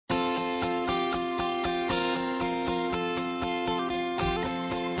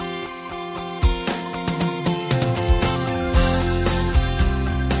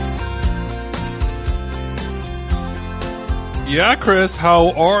Yeah, Chris,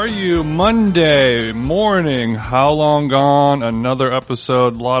 how are you? Monday morning. How long gone? Another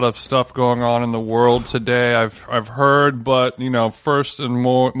episode. A lot of stuff going on in the world today. I've heard, but first and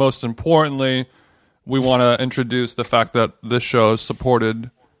most importantly, we want to introduce the fact that this show is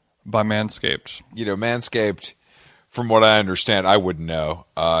supported by Manscaped. Manscaped, from what I understand, I wouldn't know,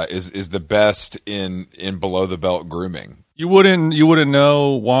 is the best in below the belt grooming. You wouldn't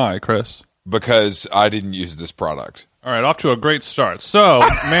know why, Chris? Because I didn't use this product. All right, off to a great start. So,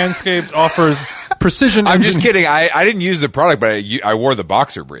 Manscaped offers precision... I'm just kidding. I didn't use the product, but I wore the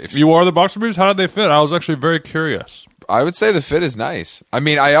boxer briefs. You wore the boxer briefs? How did they fit? I was actually very curious. I would say the fit is nice. I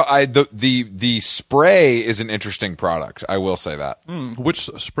mean, the spray is an interesting product. I will say that. Which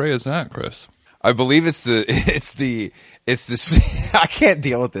spray is that, Chris? I believe it's the I can't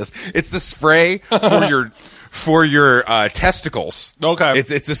deal with this. It's the spray for your testicles. Okay.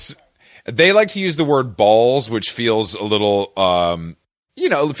 They like to use the word balls, which feels a little,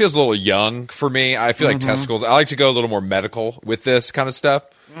 it feels a little young for me. I feel like testicles. I like to go a little more medical with this kind of stuff.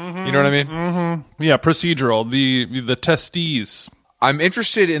 You know what I mean? Mm-hmm. Yeah, procedural. The testes. I'm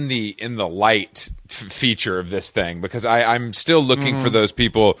interested in the light feature of this thing because I'm still looking for those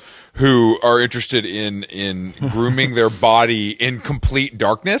people who are interested in grooming their body in complete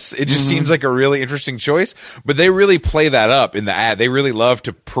darkness. It just seems like a really interesting choice, but they really play that up in the ad. They really love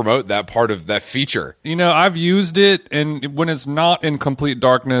to promote that part of that feature. I've used it, and when it's not in complete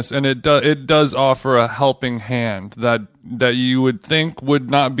darkness, and it does offer a helping hand that you would think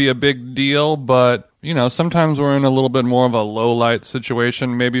would not be a big deal, but sometimes we're in a little bit more of a low light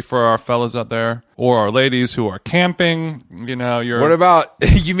situation, maybe for our fellas out there or our ladies who are camping. What about,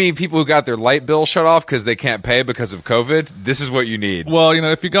 you mean people who got their light bill shut off because they can't pay because of COVID? This is what you need. Well,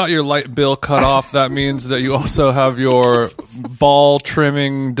 if you got your light bill cut off, that means that you also have your ball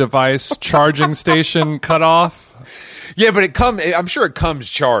trimming device charging station cut off. Yeah, but I'm sure it comes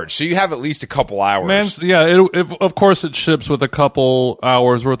charged, so you have at least a couple hours. Of course it ships with a couple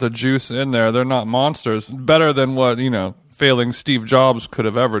hours worth of juice in there. They're not monsters. Better than what, failing Steve Jobs could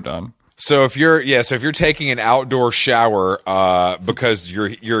have ever done. So if you're taking an outdoor shower because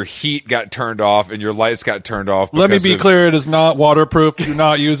your heat got turned off and your lights got turned off. Let me be clear, it is not waterproof. Do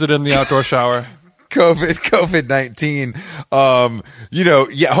not use it in the outdoor shower. COVID-19.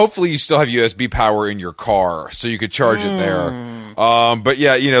 Hopefully you still have USB power in your car so you could charge it there. But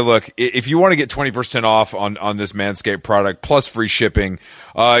yeah, look, if you want to get 20% off on this Manscaped product plus free shipping,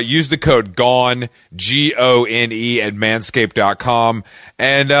 use the code GONE, GONE at manscaped.com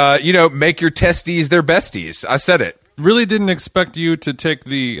and, make your testes their besties. I said it. Really didn't expect you to take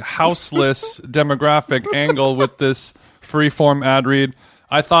the houseless demographic angle with this freeform ad read.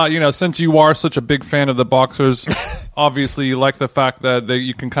 I thought, since you are such a big fan of the boxers, obviously you like the fact that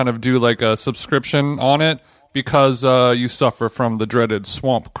you can kind of do like a subscription on it because you suffer from the dreaded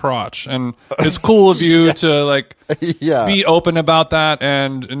swamp crotch. And it's cool of you to be open about that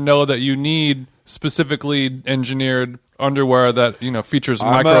and know that you need specifically engineered underwear that, features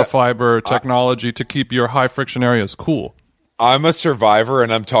microfiber technology to keep your high friction areas cool. I'm a survivor,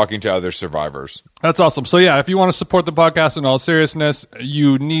 and I'm talking to other survivors. That's awesome. So, yeah, if you want to support the podcast in all seriousness,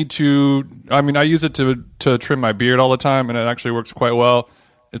 you need to... I use it to trim my beard all the time, and it actually works quite well.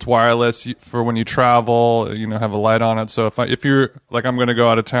 It's wireless for when you travel, have a light on it. So if you're... I'm going to go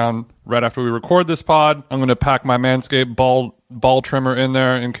out of town right after we record this pod. I'm going to pack my Manscaped ball trimmer in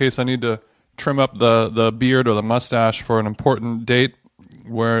there in case I need to trim up the beard or the mustache for an important date.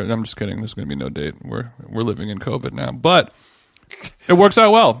 Where I'm just kidding. There's going to be no date. We're living in COVID now. But... it works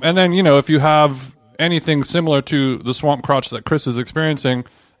out well. And then, if you have anything similar to the swamp crotch that Chris is experiencing,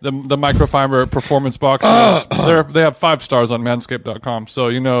 the microfiber performance boxers, they have 5 stars on manscaped.com.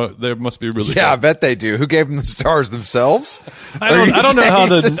 So, they must be really good. I bet they do. Who gave them the stars themselves? I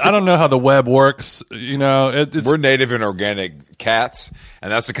don't know how the web works. We're native and organic cats,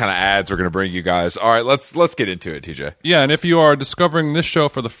 and that's the kind of ads we're going to bring you guys. All right, let's get into it, TJ. Yeah, and if you are discovering this show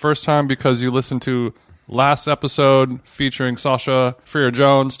for the first time because you listened to last episode featuring Sasha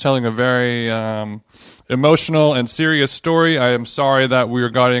Freer-Jones telling a very emotional and serious story. I am sorry that we are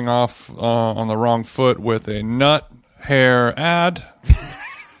getting off on the wrong foot with a nut hair ad.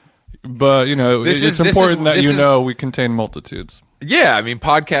 But, it's important that we contain multitudes. Yeah,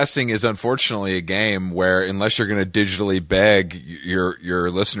 podcasting is unfortunately a game where unless you're going to digitally beg your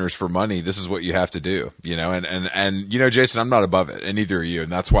listeners for money, this is what you have to do, and Jason, I'm not above it, and neither are you, and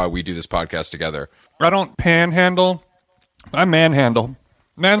that's why we do this podcast together. I don't panhandle. I manhandle.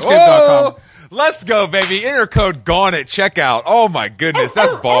 Manscaped.com. Oh, let's go, baby. Enter code GONE at checkout. Oh, my goodness.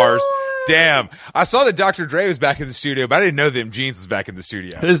 That's bars. Damn. I saw that Dr. Dre was back in the studio, but I didn't know that M. Jeans was back in the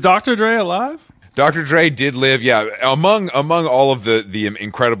studio. Is Dr. Dre alive? Dr. Dre did live, among all of the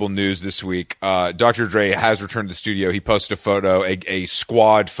incredible news this week, Dr. Dre has returned to the studio. He posted a photo, a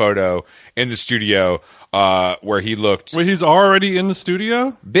squad photo in the studio, where he looked. Wait, he's already in the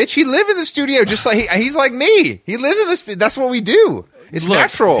studio? Bitch, he lived in the studio just like he's like me. He lives in the studio. That's what we do. It's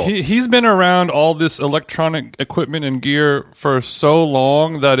natural. He's been around all this electronic equipment and gear for so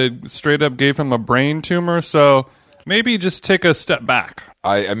long that it straight up gave him a brain tumor. So maybe just take a step back.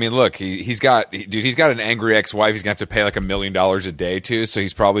 I mean, look, he's got an angry ex-wife. He's gonna have to pay like $1 million a day to. So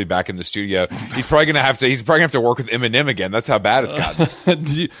he's probably back in the studio. He's probably gonna have to work with Eminem again. That's how bad it's gotten.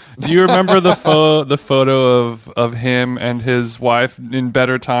 Do you remember the photo of him and his wife in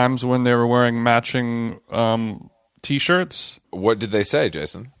better times when they were wearing matching T-shirts? What did they say,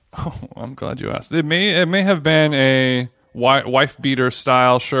 Jason? Oh, I'm glad you asked. It may have been a wife beater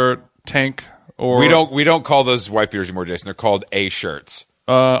style shirt, tank. Or we don't call those wife beaters anymore, Jason. They're called A shirts.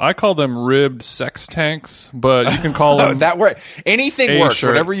 I call them ribbed sex tanks, but you can call them that word. Anything works.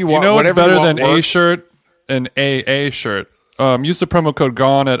 Shirt. Whatever you want. You know what's whatever better you want than works. A shirt? An AA shirt. Use the promo code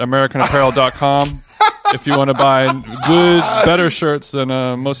GONE at AmericanApparel.com if you want to buy better shirts than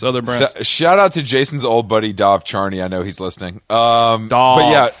most other brands. Shout out to Jason's old buddy Dov Charney. I know he's listening. Dov.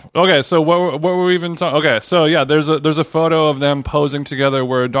 But yeah. Okay, so what were we even talking? Okay, so yeah, there's a photo of them posing together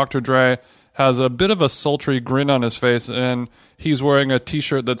where Dr. Dre has a bit of a sultry grin on his face, and he's wearing a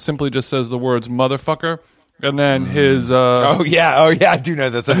T-shirt that simply just says the words "motherfucker," and then his oh yeah, I do know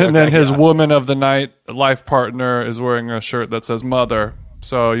that. And then his woman of the night life partner is wearing a shirt that says "mother."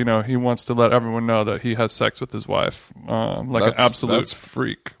 So he wants to let everyone know that he has sex with his wife, like an absolute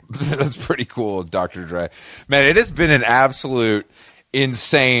freak. That's pretty cool, Dr. Dre. Man, it has been an absolute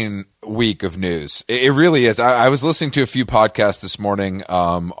insane week of news. It really is. I was listening to a few podcasts this morning,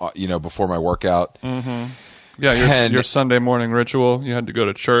 before my workout. Mm-hmm. Yeah, your Sunday morning ritual. You had to go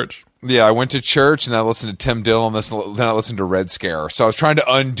to church. Yeah, I went to church and I listened to Tim Dillon. Then I listened to Red Scare. So I was trying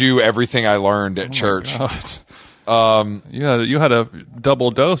to undo everything I learned at church. You had a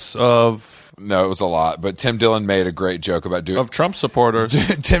double dose of. No, it was a lot. But Tim Dillon made a great joke about doing of Trump supporters.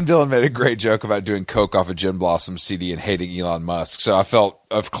 Tim Dillon made a great joke about doing coke off a Gin Blossom CD and hating Elon Musk. So I felt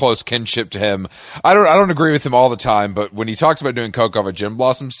of close kinship to him. I don't agree with him all the time, but when he talks about doing coke off a Gin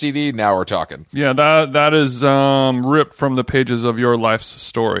Blossom CD, now we're talking. Yeah, that is ripped from the pages of your life's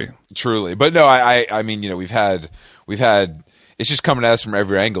story. Truly, but no, I mean, we've had. It's just coming at us from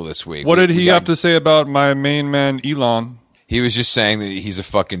every angle this week. What did he have to say about my main man Elon? He was just saying that he's a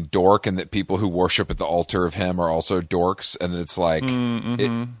fucking dork and that people who worship at the altar of him are also dorks. And it's like,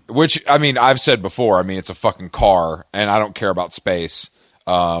 which, I mean, I've said before, I mean, it's a fucking car and I don't care about space.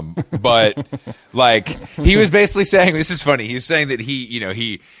 But like, he was basically saying, this is funny. He was saying that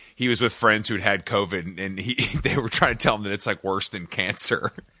he was with friends who'd had COVID and they were trying to tell him that it's like worse than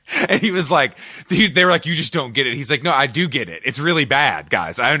cancer. And he was like, they were like, you just don't get it. He's like, no, I do get it. It's really bad,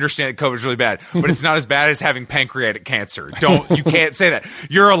 guys. I understand that COVID's really bad, but it's not as bad as having pancreatic cancer. You can't say that.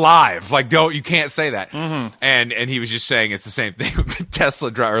 You're alive. Like, you can't say that. Mm-hmm. And he was just saying it's the same thing with Tesla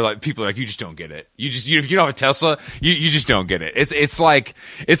driver. Like, people are like, you just don't get it. If you don't have a Tesla, you just don't get it. It's like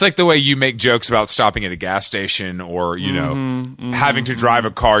the way you make jokes about stopping at a gas station or, having to drive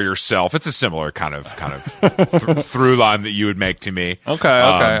a car yourself. It's a similar kind of through line that you would make to me.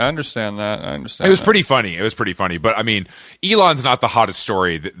 Okay. I understand that. It was pretty funny. But I mean, Elon's not the hottest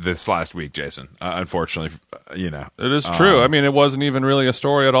story this last week, Jason. Unfortunately, It is true. I mean, it wasn't even really a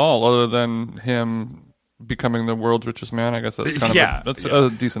story at all, other than him becoming the world's richest man. I guess that's kind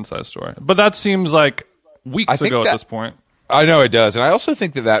of a decent sized story. But that seems like weeks ago at this point. I know it does, and I also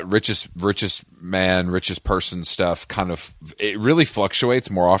think that richest man, richest person stuff it really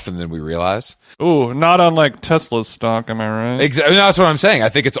fluctuates more often than we realize. Ooh, not unlike Tesla's stock, am I right? Exactly. That's what I'm saying. I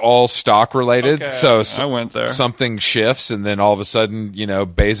think it's all stock related. Okay, so I went there. Something shifts, and then all of a sudden,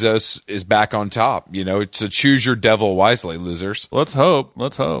 Bezos is back on top. So choose your devil wisely, losers. Let's hope.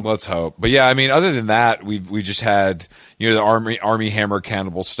 But yeah, I mean, other than that, we just had the Army Hammer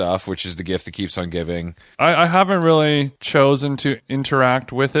cannibal stuff, which is the gift that keeps on giving. I haven't really chosen to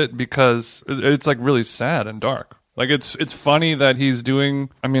interact with it because it's like really sad and dark. Like it's funny that he's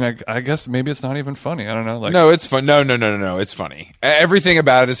doing. I mean, I guess maybe it's not even funny. I don't know. Like, no, it's fun. No, it's funny. Everything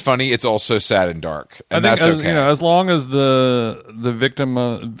about it is funny. It's also sad and dark, and that's okay. As long as the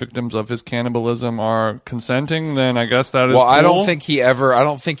victims of his cannibalism are consenting, then I guess that is. Well, cool.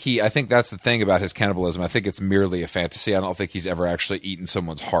 I think that's the thing about his cannibalism. I think it's merely a fantasy. I don't think he's ever actually eaten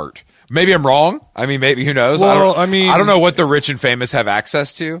someone's heart. Maybe I'm wrong. I mean, maybe who knows? Well, I don't know what the rich and famous have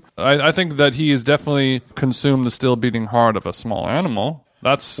access to. I think that he has definitely consumed the still beating heart of a small animal.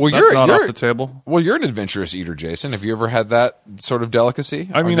 That's Well, that's not off the table. Well, you're an adventurous eater, Jason. Have you ever had that sort of delicacy?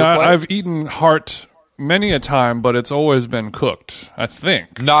 I mean, I've eaten heart many a time, but it's always been cooked, I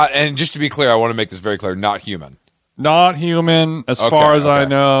think. And just to be clear, I want to make this very clear, not human. Not human, as far as I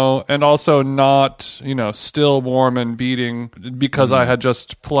know, and also not, still warm and beating because I had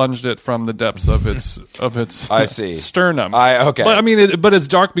just plunged it from the depths of its I see. sternum. Okay. But I mean, but it's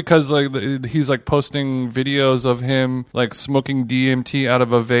dark because he's like posting videos of him like smoking DMT out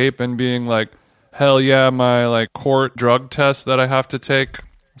of a vape and being like, "Hell yeah, my like court drug test that I have to take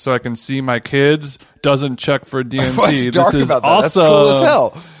so I can see my kids doesn't check for DMT." What's dark this is about that? awesome. That's cool as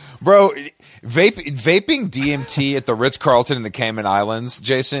hell, bro. Vaping DMT at the Ritz-Carlton in the Cayman Islands,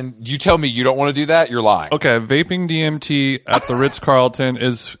 Jason, you tell me you don't want to do that, you're lying. Okay, vaping DMT at the Ritz-Carlton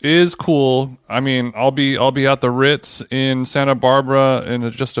is cool. I mean, I'll be at the Ritz in Santa Barbara in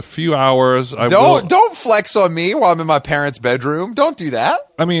just a few hours. Don't flex on me while I'm in my parents' bedroom. Don't do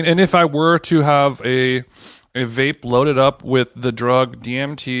that. I mean, and if I were to have a vape loaded up with the drug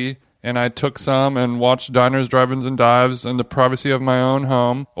DMT and I took some and watched Diners, Drive-Ins, and Dives in the privacy of my own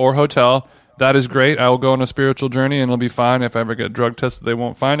home or hotel, that is great. I will go on a spiritual journey and it'll be fine. If I ever get drug tested, they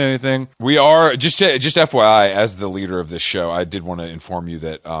won't find anything. We are, just FYI, as the leader of this show, I did want to inform you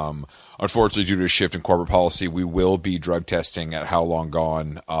that, unfortunately, due to a shift in corporate policy, we will be drug testing at How Long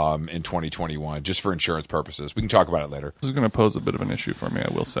Gone in 2021, just for insurance purposes. We can talk about it later. This is going to pose a bit of an issue for me,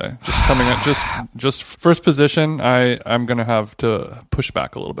 I will say. Just coming at just first position, I'm going to have to push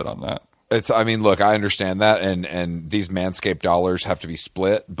back a little bit on that. Look, I understand that, and these Manscaped dollars have to be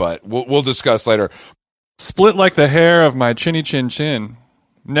split, but we'll discuss later. Split like the hair of my chinny chin chin.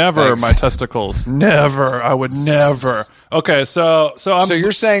 Never. Thanks. My testicles. Never. I would never. Okay, so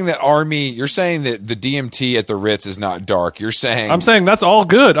you're saying that you're saying that the DMT at the Ritz is not dark. I'm saying that's all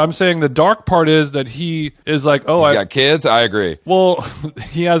good. I'm saying the dark part is that he is like, he's got kids? I agree. Well,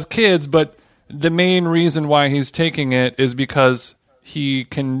 he has kids, but the main reason why he's taking it is because he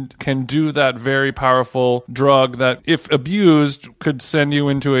can do that very powerful drug that, if abused, could send you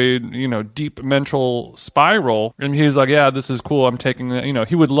into a deep mental spiral. And he's like, yeah, this is cool. I'm taking that.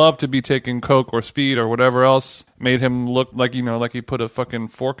 He would love to be taking coke or speed or whatever else made him look like like he put a fucking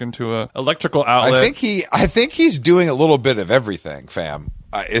fork into a electrical outlet. I think he's doing a little bit of everything, fam.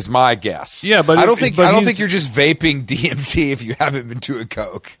 Is my guess. Yeah, but I don't think you're just vaping DMT if you haven't been doing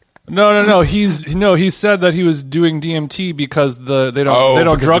coke. No. He said that he was doing DMT because they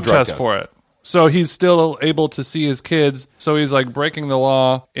don't drug test for it. So he's still able to see his kids. So he's like breaking the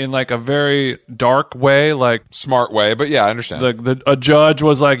law in like a very dark way, like smart way. But yeah, I understand. A judge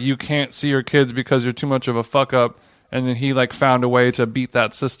was like, you can't see your kids because you're too much of a fuck up. And then he like found a way to beat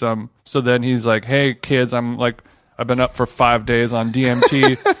that system. So then he's like, hey kids, I've been up for 5 days on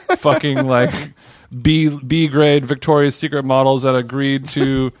DMT, fucking like B grade Victoria's Secret models that agreed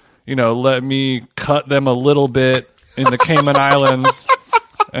to let me cut them a little bit in the Cayman Islands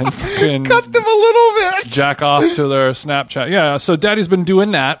and fucking cut them a little bit, jack off to their Snapchat. Yeah, so Daddy's been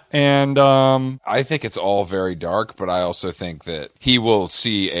doing that, and I think it's all very dark, but I also think that he will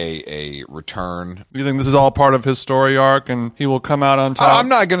see a return. You think this is all part of his story arc, and he will come out on top? I'm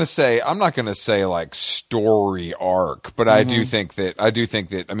not gonna say like story arc, but I do think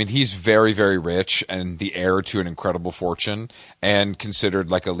that I mean, he's very, very rich and the heir to an incredible fortune and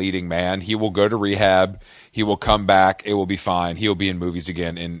considered like a leading man. He will go to rehab. He will come back. It will be fine. He'll be in movies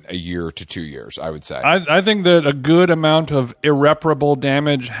again in a year to 2 years, I would say. I think that a good amount of irreparable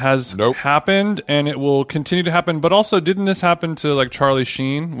damage has happened, and it will continue to happen. But also, didn't this happen to like Charlie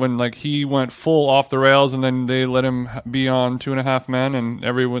Sheen when like he went full off the rails, and then they let him be on 2.5 Men, and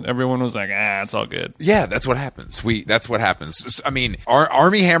everyone was like, it's all good. Yeah, that's what happens. That's what happens. I mean,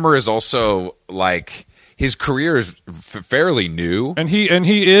 Armie Hammer is also like, his career is fairly new, and he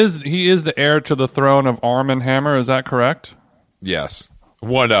is the heir to the throne of Arm and Hammer. Is that correct? Yes.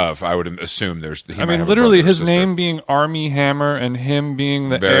 One of, I would assume literally his name being Armie Hammer and him being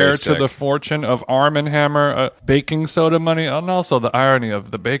the heir to the fortune of Arm and Hammer, baking soda money, and also the irony of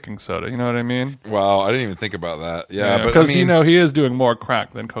the baking soda. You know what I mean? Wow, I didn't even think about that. Yeah, but because he is doing more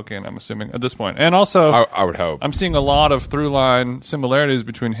crack than cocaine, I'm assuming at this point. And also, I would hope I'm seeing a lot of through line similarities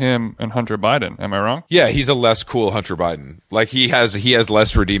between him and Hunter Biden. Am I wrong? Yeah, he's a less cool Hunter Biden. Like he has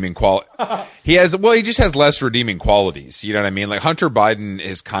less redeeming quality. He just has less redeeming qualities. You know what I mean? Like Hunter Biden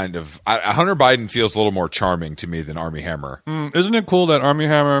is kind of Hunter Biden feels a little more charming to me than Armie Hammer. Isn't it cool that Armie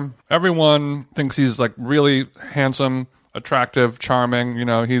Hammer, everyone thinks he's like really handsome, attractive, charming. You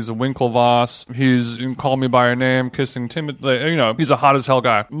know, he's a Winklevoss. He's in Call Me by Your Name, kissing Timothy. You know, he's a hot as hell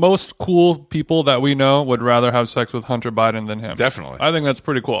guy. Most cool people that we know would rather have sex with Hunter Biden than him. Definitely. I think that's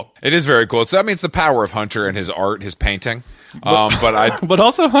pretty cool. It is very cool. So that means the power of Hunter and his art, his painting. But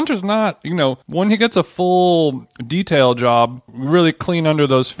also Hunter's not, you know, when he gets a full detail job, really clean under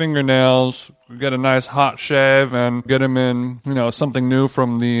those fingernails, get a nice hot shave, and get him in, you know, something new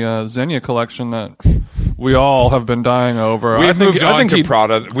from the Xenia collection that we all have been dying over. We've moved on to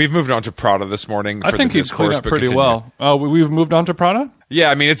Prada. We've moved on to Prada this morning. I think he's cleaned up pretty well. We've moved on to Prada?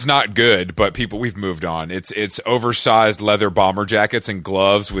 Yeah, I mean, it's not good, but we've moved on. It's oversized leather bomber jackets and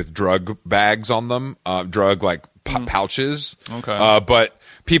gloves with drug bags on them, pouches. Okay. But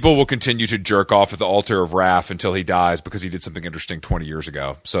people will continue to jerk off at the altar of Raph until he dies because he did something interesting 20 years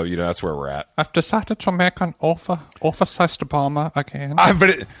ago. So, you know, that's where we're at. I've decided to make an oversized bomber again.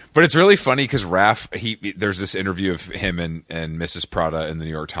 But it's really funny because Raph, there's this interview of him and Mrs. Prada in the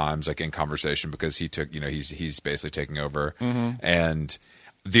New York Times, like in conversation, because he took, you know, he's basically taking over. And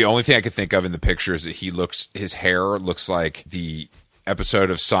the only thing I could think of in the picture is that his hair looks like the episode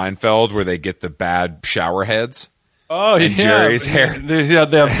of Seinfeld where they get the bad shower heads. Oh, and Jerry's hair. They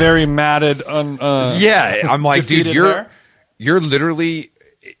have very matted. Yeah, I'm like, dude, hair.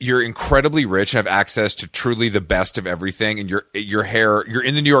 you're incredibly rich and have access to truly the best of everything. And your hair, you're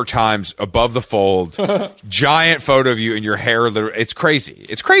in the New York Times above the fold, giant photo of you, and your hair. It's crazy.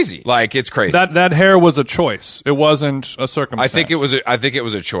 It's crazy. Like, it's crazy. That hair was a choice. It wasn't a circumstance. I think it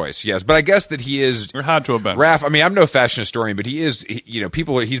was a choice. Yes, but I guess that he is. It had to have been. Raph, I mean, I'm no fashion historian, but he is.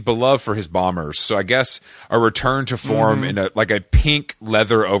 He's beloved for his bombers. So I guess a return to form in a pink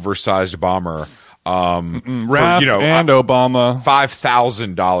leather oversized bomber. Raph and Obama.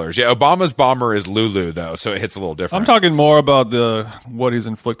 $5,000. Yeah, Obama's bomber is Lulu though, so it hits a little different. I'm talking more about what he's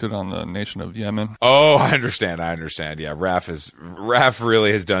inflicted on the nation of Yemen. Oh, I understand. Yeah, Raph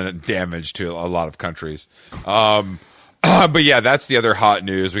really has done damage to a lot of countries. But yeah, that's the other hot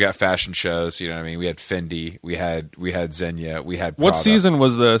news. We got fashion shows. You know what I mean? We had Fendi. We had Xenia. We had Prada. What season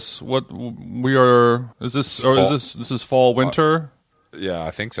was this? Is this fall winter? Yeah,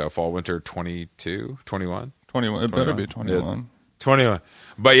 I think so. Fall, winter 22, 21? 21. It better be 21. Yeah, 21.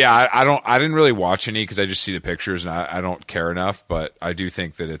 But yeah, I didn't really watch any because I just see the pictures and I don't care enough. But I do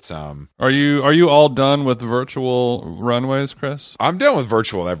think that it's Are you all done with virtual runways, Chris? I'm done with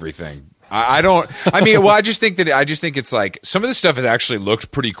virtual everything. I just think it's like some of the stuff has actually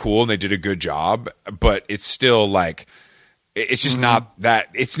looked pretty cool and they did a good job, but it's still like it's just not that.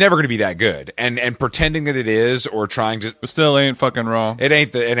 It's never going to be that good. And pretending that it is or trying to it still ain't fucking raw. It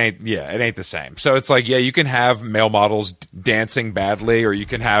ain't the same. So it's like, yeah, you can have male models dancing badly, or you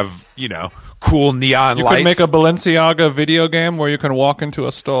can have, you know, cool neon lights. You could make a Balenciaga video game where you can walk into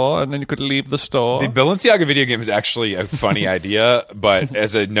a store and then you could leave the store. The Balenciaga video game is actually a funny idea, but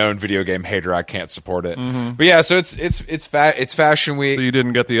as a known video game hater, I can't support it. But yeah, so it's Fashion Week. So you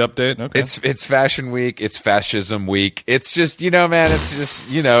didn't get the update? Okay. It's Fashion Week. It's Fascism Week. It's just, you know, man, it's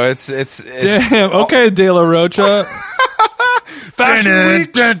just, you know, it's damn. Okay, De La Rocha. Fashion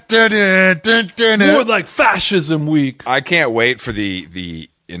Week. More like Fascism Week. I can't wait for the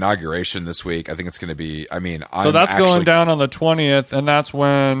inauguration this week. I think it's going to be. I mean, so that's going down on the 20th, and that's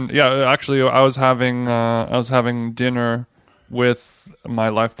when. Yeah, actually, I was having dinner with my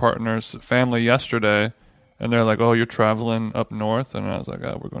life partner's family yesterday, and they're like, "Oh, you're traveling up north," and I was like,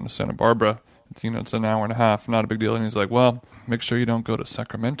 "Oh, we're going to Santa Barbara. It's it's an hour and a half, not a big deal." And he's like, "Well, make sure you don't go to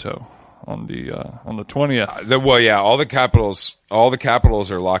Sacramento on the 20th." Well, yeah, all the capitals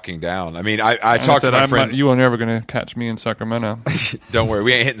are locking down. I mean, I talked to my friend. You are never going to catch me in Sacramento. Don't worry,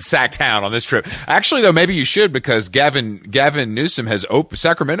 we ain't hitting Sacktown on this trip. Actually, though, maybe you should, because Gavin Newsom has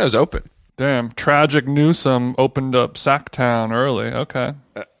Sacramento's open. Damn, tragic Newsom opened up Sacktown early. Okay.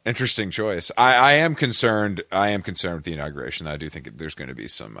 Interesting choice. I am concerned. I am concerned with the inauguration. I do think there's going to be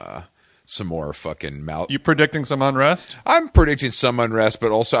some more fucking You predicting some unrest? I'm predicting some unrest,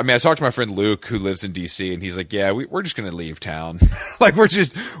 but also, I mean, I talked to my friend Luke, who lives in DC, and he's like, "Yeah, we're just gonna leave town. Like, we're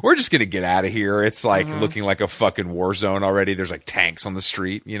just gonna get out of here. It's like looking like a fucking war zone already. There's like tanks on the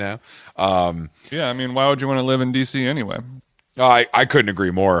street, you know." Yeah, I mean, why would you want to live in DC anyway? I couldn't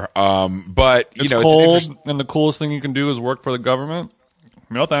agree more. But it's cold, and the coolest thing you can do is work for the government.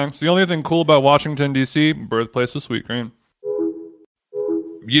 No thanks. The only thing cool about Washington DC, birthplace of Sweetgreen.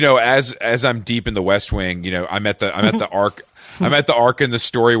 You know, as I'm deep in the West Wing, you know, I'm at the arc. I'm at the arc in the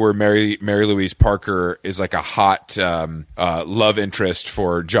story where Mary Louise Parker is like a hot love interest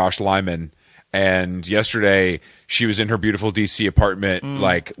for Josh Lyman. And yesterday she was in her beautiful DC apartment,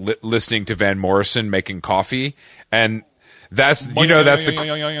 like listening to Van Morrison making coffee. And that's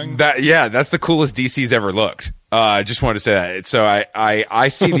the coolest DC's ever looked. I just wanted to say that. So I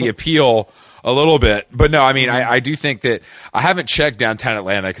see the appeal a little bit, but no, I mean, I do think that I haven't checked downtown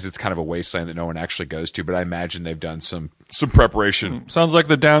Atlanta because it's kind of a wasteland that no one actually goes to, but I imagine they've done some preparation. Sounds like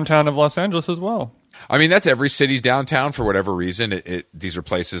the downtown of Los Angeles as well. I mean, that's every city's downtown for whatever reason. These are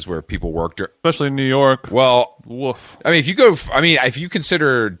places where people work. Especially New York. Well, woof. I mean, if you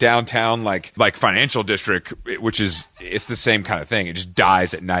consider downtown like financial district, which is, it's the same kind of thing. It just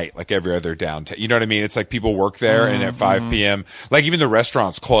dies at night like every other downtown. You know what I mean? It's like people work there and at 5 p.m., like even the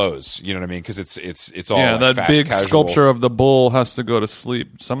restaurants close, you know what I mean? Because it's all like that fast big casual. Sculpture of the bull has to go to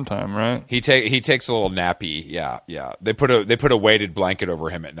sleep sometime, right? He takes a little nappy. Yeah. They put a weighted blanket over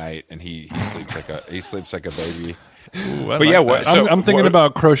him at night and he sleeps like a baby. Ooh, I'm thinking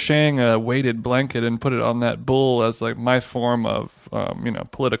about crocheting a weighted blanket and put it on that bull as like my form of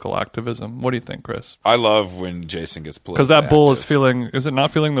political activism. What do you think, Chris? I love when Jason gets political. Because that bull is it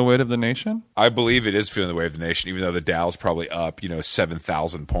not feeling the weight of the nation? I believe it is feeling the weight of the nation, even though the Dow's probably up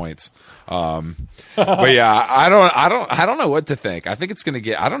 7,000 points. But yeah, I don't know what to think. I think it's going to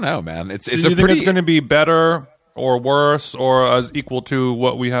get. I don't know, man. Do you think it's going to be better or worse or as equal to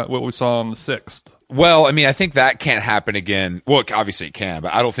what we saw on the 6th? Well, I mean, I think that can't happen again. Well, obviously it can,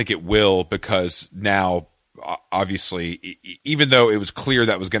 but I don't think it will because now, obviously, even though it was clear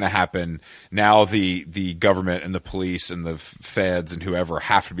that was going to happen, now the government and the police and the feds and whoever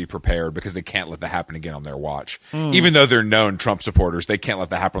have to be prepared because they can't let that happen again on their watch. Even though they're known Trump supporters, they can't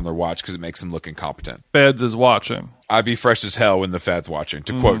let that happen on their watch because it makes them look incompetent. Feds is watching. I'd be fresh as hell when the Fed's watching,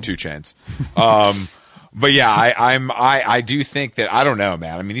 to quote 2 Chainz. But yeah, I do think that, I don't know,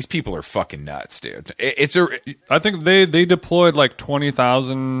 man. I mean, these people are fucking nuts, dude. I think they deployed like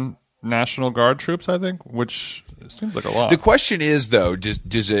 20,000 National Guard troops, I think, which seems like a lot. The question is though,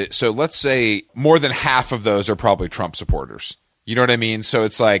 does it, so let's say more than half of those are probably Trump supporters. You know what I mean? So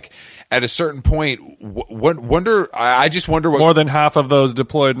it's like at a certain point, I just wonder what more than half of those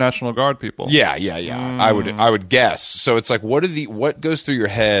deployed National Guard people. Yeah. I would guess. So it's like, what goes through your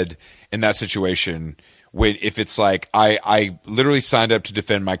head in that situation? If it's like I literally signed up to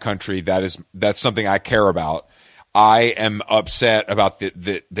defend my country, that's something I care about. I am upset about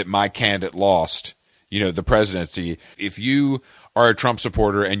that my candidate lost, the presidency. If you are a Trump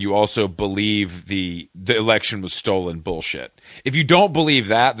supporter and you also believe the election was stolen bullshit. If you don't believe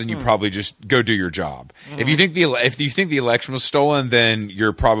that, then you probably just go do your job. If you think the election was stolen, then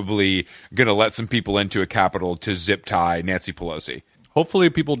you're probably going to let some people into a Capitol to zip tie Nancy Pelosi. Hopefully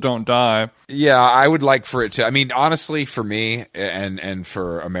people don't die. Yeah, I would like for it to. I mean, honestly, for me and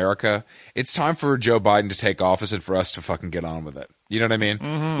for America, it's time for Joe Biden to take office and for us to fucking get on with it. You know what I mean?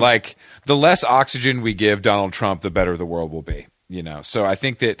 Mm-hmm. Like, the less oxygen we give Donald Trump, the better the world will be. So I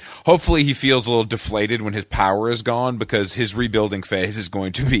think that hopefully he feels a little deflated when his power is gone because his rebuilding phase is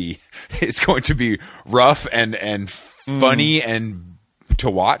going to be rough and funny and to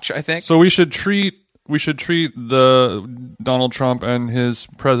watch, I think. So we should treat the Donald Trump and his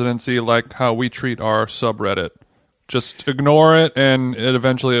presidency like how we treat our subreddit. Just ignore it, and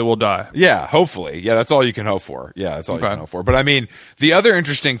eventually it will die. Yeah, hopefully. Yeah, that's all you can hope for. Yeah, that's all you can hope for. But I mean, the other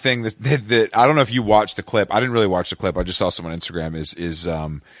interesting thing that I don't know if you watched the clip. I didn't really watch the clip. I just saw some on Instagram. Is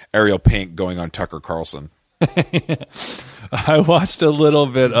Ariel Pink going on Tucker Carlson? I watched a little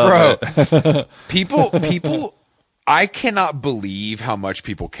bit of it. People. I cannot believe how much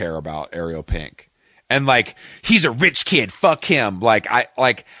people care about Ariel Pink. And like, he's a rich kid. Fuck him.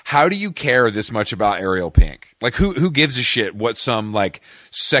 How do you care this much about Ariel Pink? Like, who gives a shit what some like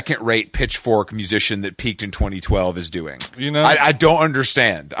second-rate pitchfork musician that peaked in 2012 is doing? I don't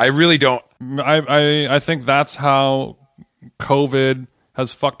understand. I really don't. I think that's how COVID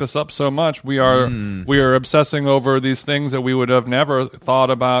has fucked us up so much. We are obsessing over these things that we would have never thought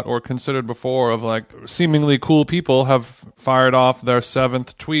about or considered before. Of like, seemingly cool people have fired off their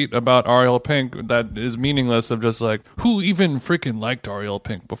 7th tweet about Ariel Pink that is meaningless. Of just like, who even freaking liked Ariel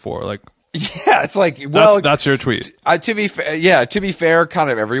Pink before? Like, yeah, it's like, well, that's your tweet. To be fair, kind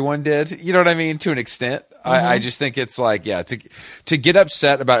of everyone did. You know what I mean? To an extent. Mm-hmm. I just think it's like, yeah, to get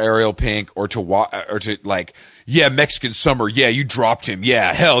upset about Ariel Pink or to like, yeah, Mexican Summer, yeah, you dropped him,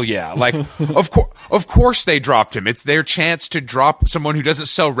 yeah, hell yeah. Like, of course they dropped him. It's their chance to drop someone who doesn't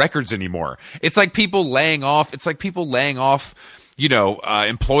sell records anymore. It's like people laying off.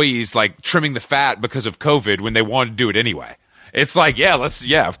 Employees like trimming the fat because of COVID when they wanted to do it anyway. It's like, yeah,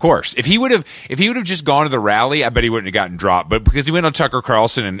 of course. If he would have just gone to the rally, I bet he wouldn't have gotten dropped. But because he went on Tucker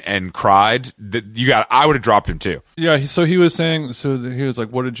Carlson and cried, I would have dropped him too. Yeah. So he was saying, he was like,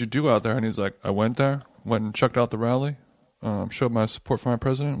 what did you do out there? And he's like, I went there, went and checked out the rally, showed my support for my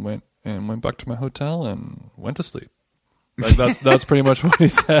president, went back to my hotel and went to sleep. Like that's pretty much what he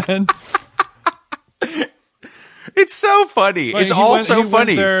said. It's so funny. Like, it's all so he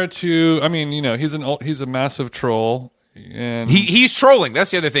funny. Went there to, I mean, he's a massive troll, and he's trolling.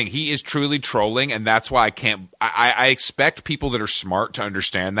 That's the other thing. He is truly trolling, and that's why I expect people that are smart to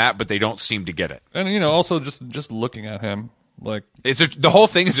understand that, but they don't seem to get it. and also just looking at him, like, The whole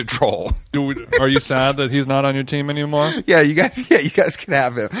thing is a troll. are you sad that he's not on your team anymore? Yeah, you guys can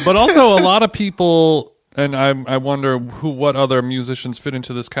have him. But also, a lot of people, and I wonder what other musicians fit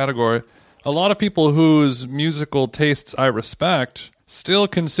into this category. A lot of people whose musical tastes I respect still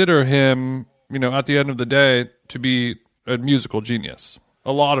consider him, at the end of the day, to be a musical genius.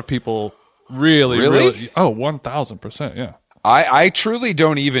 A lot of people really? 1,000%, yeah. I truly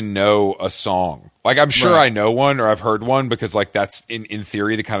don't even know a song. Like, I'm sure I know one or I've heard one because, like, that's in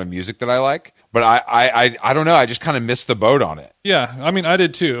theory the kind of music that I like. But I don't know. I just kind of missed the boat on it. Yeah, I mean, I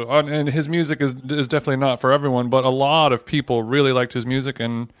did too. And his music is definitely not for everyone, but a lot of people really liked his music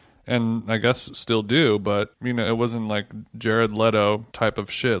and I guess still do, but it wasn't like Jared Leto type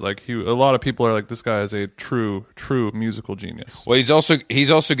of shit. Like a lot of people are like, this guy is a true musical genius. Well, he's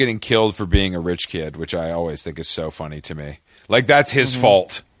also getting killed for being a rich kid, which I always think is so funny to me. Like, that's his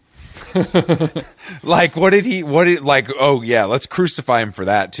fault. Like, oh yeah, let's crucify him for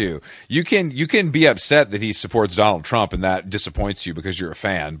that too. You can be upset that he supports Donald Trump and that disappoints you because you're a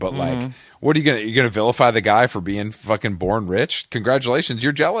fan, but like, what are you gonna vilify the guy for being fucking born rich? Congratulations,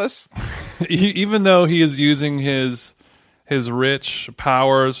 you're jealous. Even though he is using his rich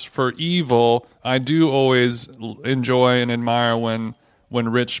powers for evil, I do always enjoy and admire when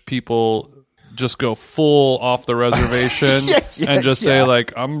rich people just go full off the reservation and just say,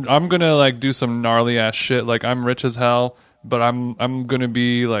 like, I'm gonna like do some gnarly ass shit. Like, I'm rich as hell, but I'm gonna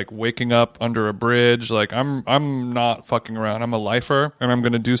be like waking up under a bridge. Like, I'm not fucking around. I'm a lifer, and I'm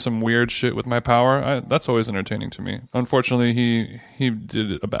gonna do some weird shit with my power. That's always entertaining to me. Unfortunately, he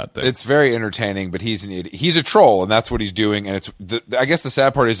did a bad thing. It's very entertaining, but he's an idiot. He's a troll, and that's what he's doing. And I guess the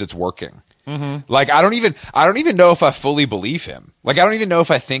sad part is it's working. Like, I don't even know if I fully believe him. Like, I don't even know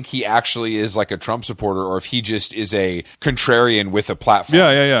if I think he actually is like a Trump supporter or if he just is a contrarian with a platform.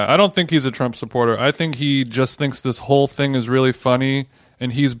 Yeah. I don't think he's a Trump supporter. I think he just thinks this whole thing is really funny,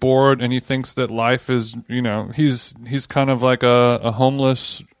 and he's bored, and he thinks that life is, he's kind of like a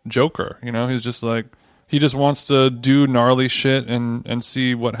homeless joker. He's just like, he just wants to do gnarly shit and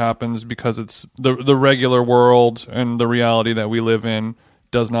see what happens, because it's the regular world and the reality that we live in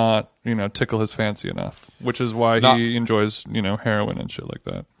does not, tickle his fancy enough, which is why he enjoys, heroin and shit like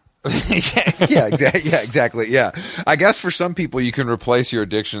that. Exactly. Yeah. I guess for some people you can replace your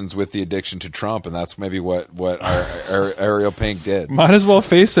addictions with the addiction to Trump, and that's maybe what our Ariel Pink did. Might as well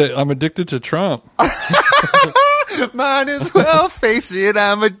face it. I'm addicted to Trump. Might as well face it.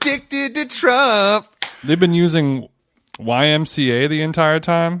 I'm addicted to Trump. They've been using YMCA the entire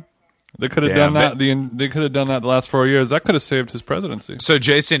time. They could have done that. They could have done that the last 4 years. That could have saved his presidency. So,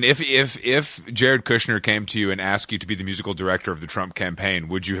 Jason, if Jared Kushner came to you and asked you to be the musical director of the Trump campaign,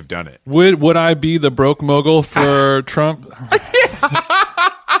 would you have done it? Would I be the broke mogul for Trump?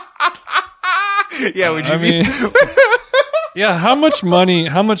 Yeah. Would you? Yeah. How much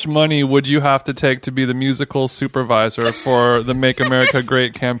money would you have to take to be the musical supervisor for the Make America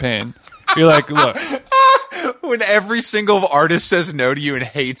Great campaign? You're like, look. When every single artist says no to you and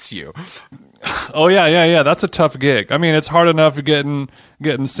hates you. Oh yeah. That's a tough gig. I mean, it's hard enough getting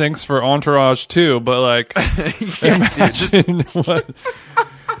syncs for Entourage too, but like, imagine what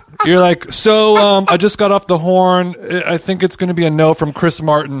you're like. So I just got off the horn. I think it's going to be a no from Chris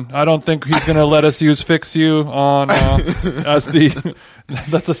Martin. I don't think he's going to let us use "Fix You" on as the.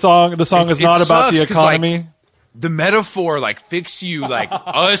 That's a song. The song is not about the economy. Like, the metaphor, like, fix you, like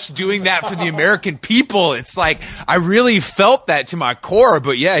us doing that for the American people. It's like, I really felt that to my core,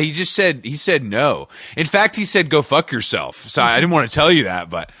 but yeah, he said no. In fact, he said, go fuck yourself. So I didn't want to tell you that,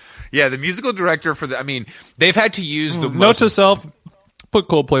 but yeah, the musical director for they've had to use the note to self, put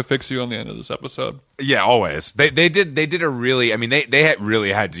Coldplay "Fix You" on the end of this episode. Yeah, always. They did a really, they had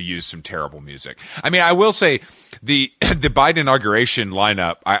really had to use some terrible music. I mean, I will say the Biden inauguration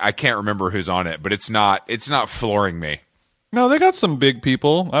lineup, I can't remember who's on it, but it's not flooring me. No, they got some big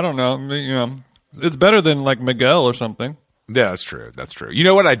people. I don't know. It's better than like Miguel or something. Yeah, that's true. You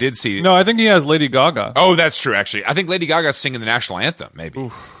know what I did see? No, I think he has Lady Gaga. Oh, that's true, actually. I think Lady Gaga's singing the national anthem, maybe.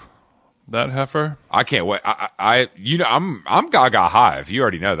 Oof. That heifer. I can't wait. I'm Gaga Hive. You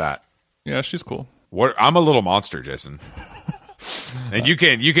already know that. Yeah, she's cool. I'm a little monster, Jason. And you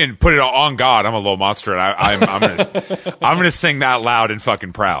can put it on God. I'm a little monster, and I'm gonna sing that loud and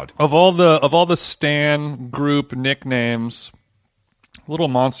fucking proud. Of all the Stan group nicknames, Little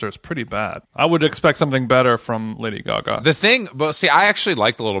Monster is pretty bad. I would expect something better from Lady Gaga. The thing, but see, I actually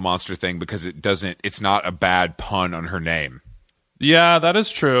like the Little Monster thing because it's not a bad pun on her name. Yeah, that is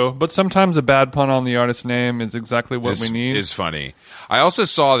true. But sometimes a bad pun on the artist's name is exactly what we need. Is funny. I also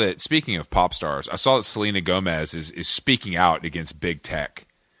saw that, speaking of pop stars, I saw that Selena Gomez is speaking out against big tech.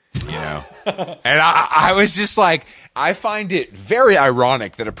 You know, and I was just like, I find it very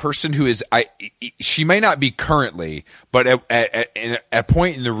ironic that a person who is, she may not be currently, but at a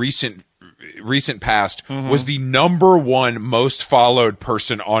point in the recent past was the number one most followed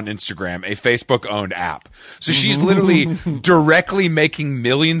person on Instagram, a Facebook owned app. So she's literally directly making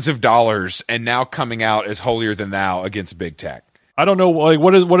millions of dollars and now coming out as holier than thou against big tech. I don't know, like,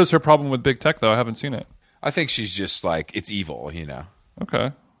 what is her problem with big tech though? I haven't seen it. I think she's just like, it's evil, you know.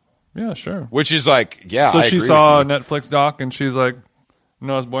 Okay. Yeah, sure. Which is like, yeah. So I she agree saw a with you. Netflix doc and she's like,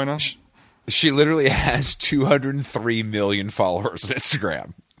 no es bueno? She literally has 203 million followers on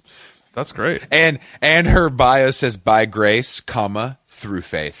Instagram. That's great. And her bio says, by grace, comma, through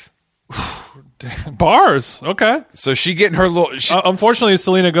faith. Bars. Okay. So she getting her little... Unfortunately,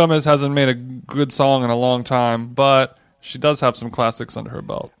 Selena Gomez hasn't made a good song in a long time, but she does have some classics under her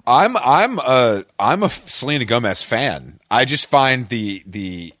belt. I'm a Selena Gomez fan. I just find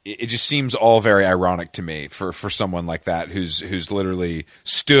it just seems all very ironic to me for someone like that who's literally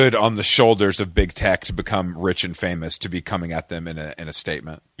stood on the shoulders of big tech to become rich and famous, to be coming at them in a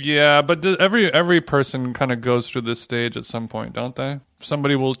statement. Yeah, but every person kind of goes through this stage at some point, don't they?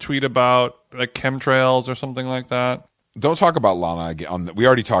 Somebody will tweet about like chemtrails or something like that. Don't talk about Lana again. We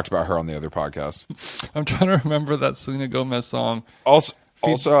already talked about her on the other podcast. I'm trying to remember that Selena Gomez song. Also,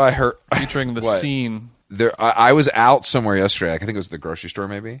 I heard featuring the Scene. I was out somewhere yesterday. I think it was the grocery store,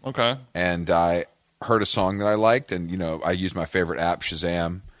 maybe. Okay. And I heard a song that I liked, and I used my favorite app,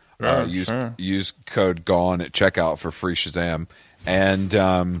 Shazam. Use code GONE at checkout for free Shazam, and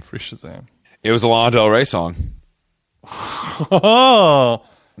free Shazam. It was a Lana Del Rey song. Oh,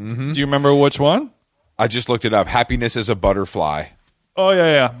 do you remember which one? I just looked it up. Happiness is a Butterfly. Oh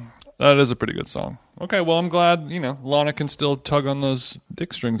yeah. That is a pretty good song. Okay, well, I'm glad, Lana can still tug on those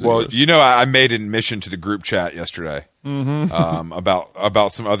dick strings. Well, I made an admission to the group chat yesterday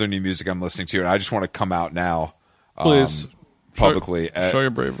about some other new music I'm listening to, and I just want to come out now, please, publicly. Show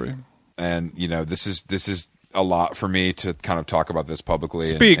your bravery. And this is a lot for me to kind of talk about this publicly.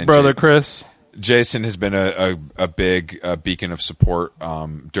 Speak, brother Chris. Jason has been a big beacon of support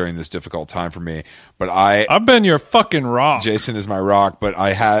during this difficult time for me. But I've been your fucking rock. Jason is my rock. But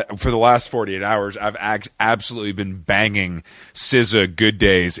I had, for the last 48 hours, I've absolutely been banging SZA Good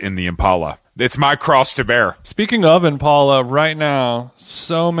Days in the Impala. It's my cross to bear. Speaking of Impala, right now,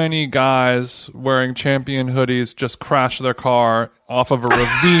 so many guys wearing Champion hoodies just crashed their car off of a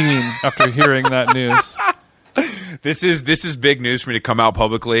ravine after hearing that news. This is big news for me to come out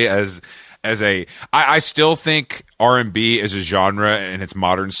publicly I still think R&B as a genre in its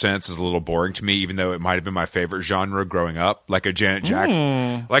modern sense is a little boring to me, even though it might have been my favorite genre growing up, like a Janet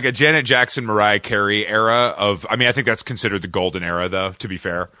Jackson, Mariah Carey era of. I mean, I think that's considered the golden era, though. To be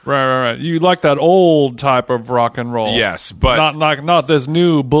fair, right. You like that old type of rock and roll, yes, but not this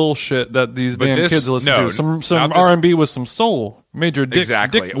new bullshit that these damn kids listen to. Some R&B with some soul, major dick.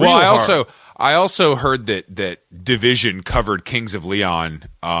 Exactly. Dick well, I also heard that Division covered Kings of Leon.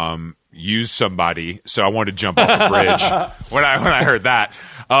 Use somebody, so I wanted to jump off the bridge when I heard that.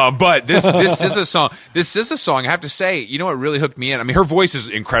 But this is a song. This is a song. I have to say, what really hooked me in. I mean, her voice is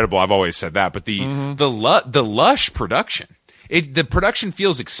incredible. I've always said that, but the lush production. The production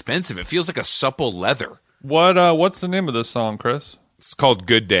feels expensive. It feels like a supple leather. What's the name of this song, Chris? It's called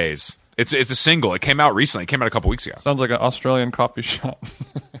Good Days. It's a single. It came out recently. It came out a couple weeks ago. Sounds like an Australian coffee shop.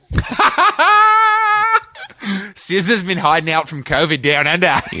 SZA's been hiding out from COVID down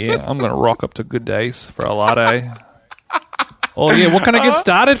under. Yeah, I'm going to rock up to Good Days for a latte. Oh, yeah, what can I get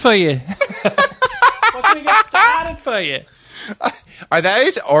started for you? Are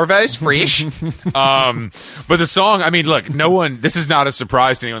those Orvos fresh? But the song, I mean, look, this is not a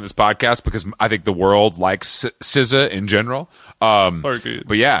surprise to anyone on this podcast because I think the world likes SZA in general.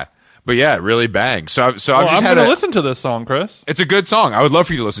 But yeah, it really bangs. So I'm going to listen to this song, Chris. It's a good song. I would love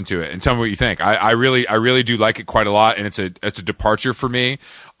for you to listen to it and tell me what you think. I really do like it quite a lot, and it's a departure for me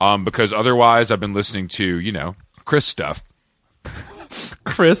because otherwise I've been listening to Chris stuff.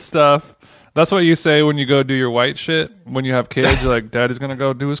 Chris stuff. That's what you say when you go do your white shit. When you have kids, you're like, Daddy's gonna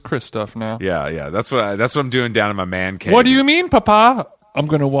go do his Chris stuff now. Yeah. That's what I'm doing down in my man cave. What do you mean, Papa? I'm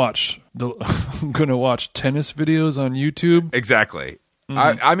gonna watch tennis videos on YouTube. Exactly.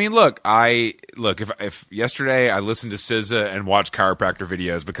 I mean, look. If yesterday I listened to SZA and watched chiropractor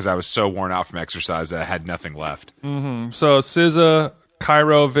videos because I was so worn out from exercise that I had nothing left. So SZA,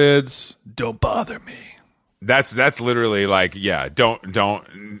 Cairo vids, don't bother me. That's literally like, yeah, don't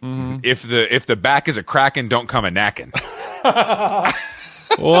if the back is a cracking, don't come a knacking.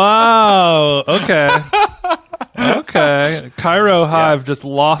 Wow. Okay. Cairo Hive just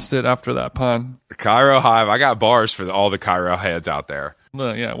lost it after that pun. Cairo Hive. I got bars for all the Cairo heads out there.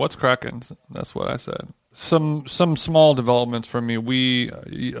 Yeah, what's cracking? That's what I said. Some small developments for me.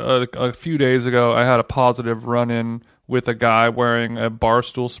 A few days ago, I had a positive run-in with a guy wearing a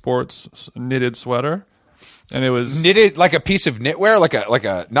Barstool Sports knitted sweater. And it was knitted, like a piece of knitwear, like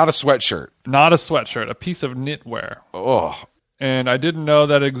a not a sweatshirt. Not a sweatshirt, a piece of knitwear. Oh. And I didn't know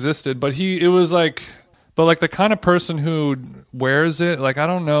that existed, but it was like the kind of person who wears it, like I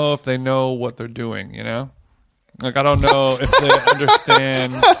don't know if they know what they're doing, you know? Like I don't know if they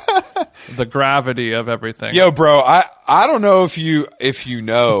understand the gravity of everything. Yo, bro, I don't know if you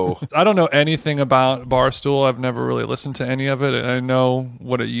know. I don't know anything about Barstool. I've never really listened to any of it. I know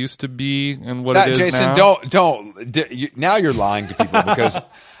what it used to be and what it is Jason, now. now you're lying to people because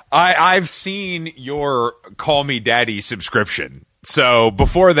I've seen your Call Me Daddy subscription. So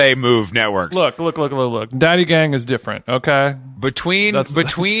before they move networks, look. Daddy Gang is different, okay? Between,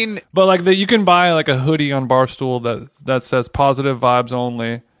 but like you can buy like a hoodie on Barstool that says positive vibes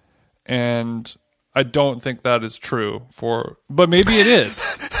only, and I don't think that is true but maybe it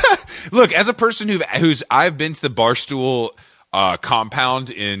is. Look, as a person I've been to the Barstool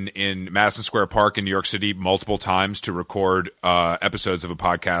compound in Madison Square Park in New York City multiple times to record episodes of a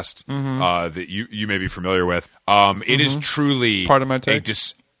podcast that you may be familiar with. It is truly part of my take.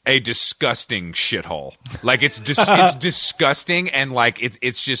 A disgusting shithole. Like it's it's disgusting, and like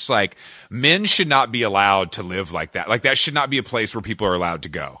it's just like men should not be allowed to live like that. Like that should not be a place where people are allowed to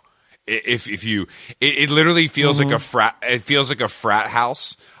go. It literally feels like a frat. It feels like a frat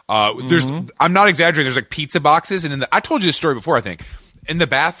house. I'm not exaggerating. There's like pizza boxes, and I told you this story before. I think in the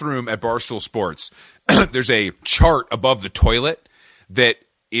bathroom at Barstool Sports, there's a chart above the toilet that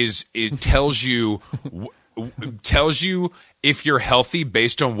tells you if you're healthy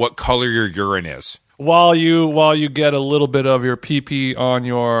based on what color your urine is. While you get a little bit of your pee-pee on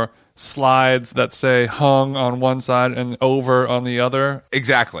your slides that say hung on one side and over on the other.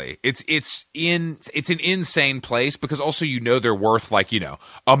 Exactly. It's an insane place because also they're worth like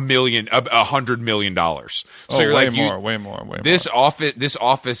 $100 million. So you're like way more. This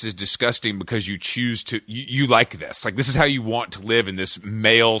office is disgusting because you choose to you like this. Like this is how you want to live in this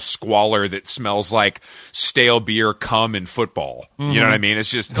male squalor that smells like stale beer, cum, and football. You know what I mean?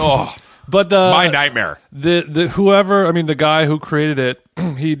 It's just But my nightmare. The guy who created it,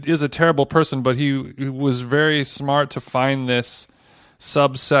 he is a terrible person, but he was very smart to find this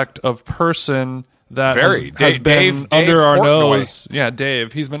subsect of person that has been under our nose. Yeah,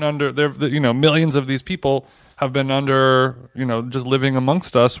 Dave. He's been under there. Millions of these people have been under, just living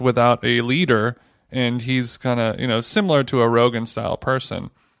amongst us without a leader, and he's kind of, similar to a Rogan style person,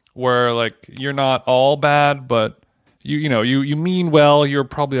 where like you're not all bad, but you mean well, you're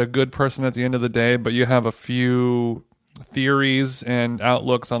probably a good person at the end of the day, but you have a few theories and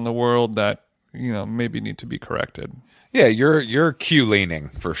outlooks on the world that, maybe need to be corrected. Yeah, you're Q leaning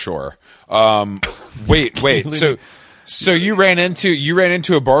for sure. Wait. So you ran into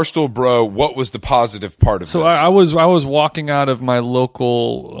a Barstool bro. What was the positive part of this? So I was walking out of my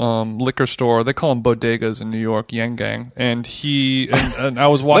local liquor store. They call them bodegas in New York, Yang Gang, and I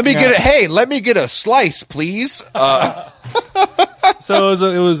was walking. Let me get a slice, please. So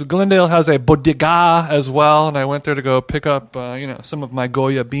it was Glendale has a bodega as well, and I went there to go pick up some of my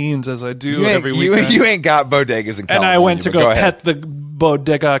Goya beans as I do every weekend. You ain't got bodegas in California. And I went to go pet the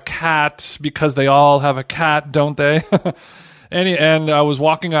bodega cat because they all have a cat, don't they? And I was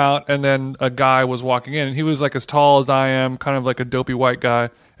walking out, and then a guy was walking in, and he was like as tall as I am, kind of like a dopey white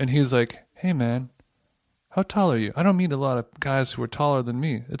guy, and he's like, "Hey man, how tall are you? I don't meet a lot of guys who are taller than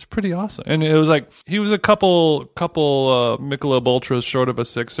me. It's pretty awesome." And it was like he was a couple Michelob Ultras short of a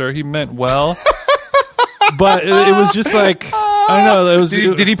sixer. He meant well, but it was just like I don't know. It was.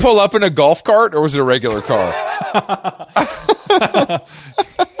 Did he pull up in a golf cart or was it a regular car?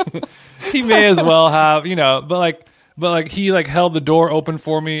 He may as well have, but like he like held the door open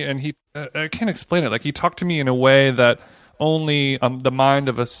for me, and I can't explain it. Like he talked to me in a way that only the mind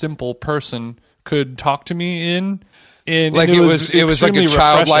of a simple person could talk to me in like it was like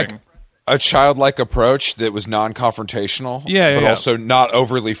a childlike approach that was non-confrontational, but also not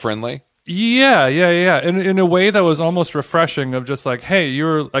overly friendly. Yeah. In a way that was almost refreshing of just like, hey,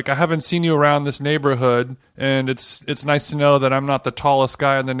 you're like, I haven't seen you around this neighborhood, and it's nice to know that I'm not the tallest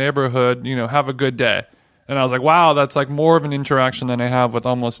guy in the neighborhood. Have a good day. And I was like, wow, that's like more of an interaction than I have with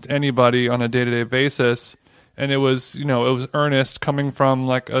almost anybody on a day-to-day basis. and it was it was earnest coming from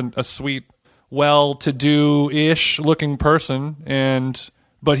like a sweet, well-to-do-ish looking person,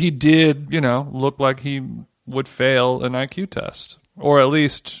 but he did look like he would fail an IQ test, or at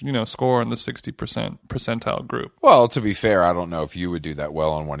least score in the 60% percentile group. Well, to be fair, I don't know if you would do that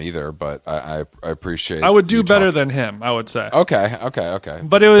well on one either, but I appreciate. I would do better than him, I would say. Okay.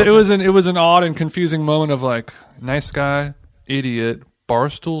 But it was an odd and confusing moment of like, nice guy, idiot,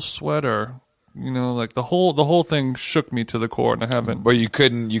 barstool sweater. Like the whole thing shook me to the core, and I haven't. But you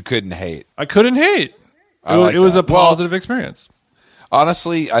couldn't hate. I couldn't hate. It was a positive experience.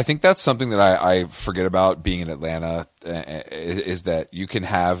 Honestly, I think that's something that I forget about being in Atlanta, is that you can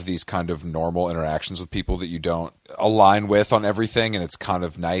have these kind of normal interactions with people that you don't align with on everything, and it's kind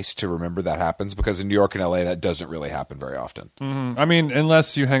of nice to remember that happens, because in New York and LA that doesn't really happen very often. Mm-hmm. I mean,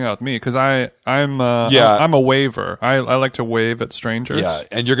 unless you hang out with me, because I'm a waver. I like to wave at strangers. Yeah,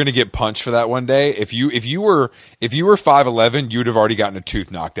 and you're going to get punched for that one day. If you were 5'11", you'd have already gotten a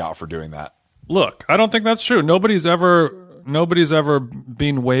tooth knocked out for doing that. Look, I don't think that's true. Nobody's ever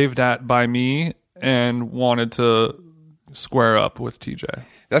been waved at by me and wanted to square up with TJ.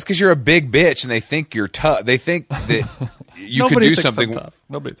 That's because you're a big bitch and they think you're tough. They think that you could do something.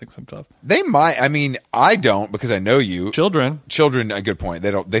 Nobody thinks I'm tough. They might. I mean, I don't, because I know you. Children, a good point.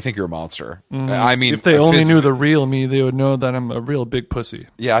 They don't. They think you're a monster. Mm-hmm. I mean, if they only knew the real me, they would know that I'm a real big pussy.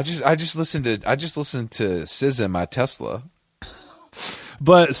 Yeah, I just listened to SZA in my Tesla.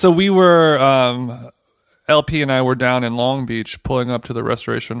 But so we were. LP and I were down in Long Beach pulling up to the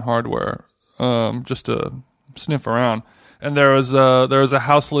Restoration Hardware just to sniff around, and there was a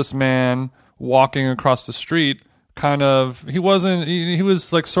houseless man walking across the street. He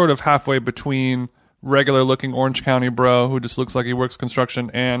was like sort of halfway between regular looking Orange County bro who just looks like he works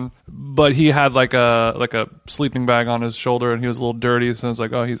construction, but he had like a sleeping bag on his shoulder, and he was a little dirty, so I was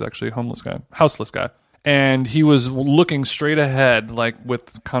like, oh, he's actually a houseless guy. And he was looking straight ahead, like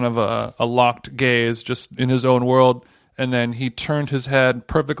with kind of a locked gaze, just in his own world. And then he turned his head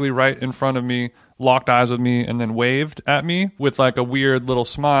perfectly right in front of me, locked eyes with me, and then waved at me with like a weird little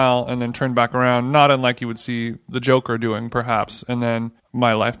smile, and then turned back around, not unlike you would see the Joker doing, perhaps. And then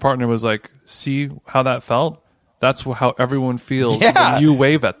my life partner was like, see how that felt? That's how everyone feels when you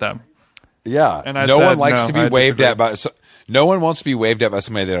wave at them. Yeah. And no one likes to be waved at by... No one wants to be waved at by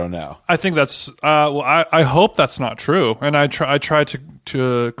somebody they don't know. I think that's I hope that's not true, and I try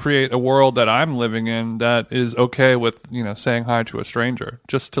to create a world that I'm living in that is okay with saying hi to a stranger,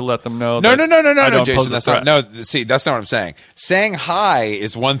 just to let them know. No, Jason, that's not what I'm saying. Saying hi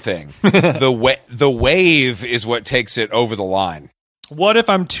is one thing. the wave is what takes it over the line. What if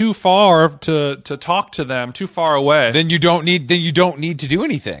I'm too far to talk to them, too far away? Then you don't need to do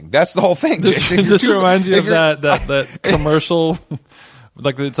anything. That's the whole thing. This reminds me of that commercial,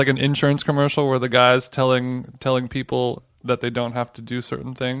 like it's like an insurance commercial where the guy's telling people that they don't have to do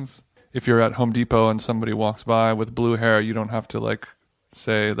certain things. If you're at Home Depot and somebody walks by with blue hair, you don't have to like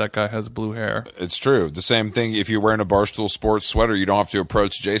say that guy has blue hair. It's true. The same thing if you're wearing a Barstool Sports sweater, you don't have to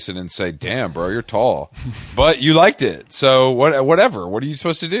approach Jason and say, damn, bro, you're tall. But you liked it. So whatever. What are you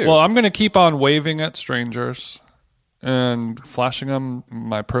supposed to do? Well, I'm going to keep on waving at strangers and flashing them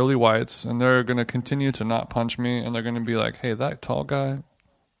my pearly whites, and they're going to continue to not punch me, and they're going to be like, hey, that tall guy,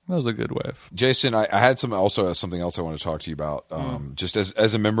 that was a good wave. Jason, I had something else I want to talk to you about. Just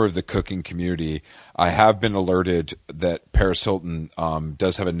as a member of the cooking community, I have been alerted that Paris Hilton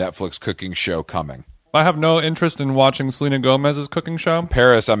does have a Netflix cooking show coming. I have no interest in watching Selena Gomez's cooking show.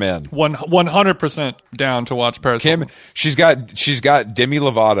 Paris, I'm in. 100% down to watch Paris Hilton. She's got Demi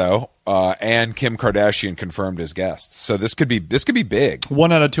Lovato and Kim Kardashian confirmed as guests. So this could be big.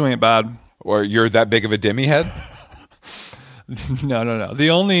 1 out of 2 ain't bad. Or you're that big of a Demi head? No. The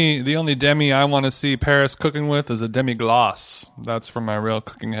only Demi I want to see Paris cooking with is a Demi Glace. That's for my real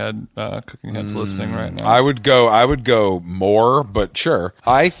cooking heads listening right now. I would go more, but sure.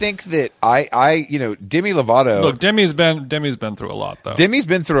 I think that Demi Lovato. Look, Demi's been through a lot though. Demi's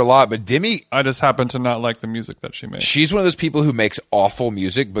been through a lot, but Demi, I just happen to not like the music that she makes. She's one of those people who makes awful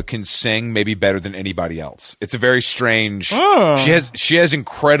music but can sing maybe better than anybody else. It's a very strange. Oh. She has an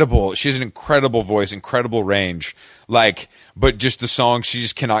incredible voice, incredible range. But just the song, she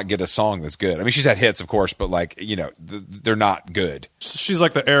just cannot get a song that's good. I mean, she's had hits, of course, but they're not good. She's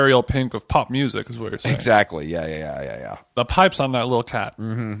like the Ariel Pink of pop music, is what you're saying. Exactly. Yeah. The pipes on that little cat.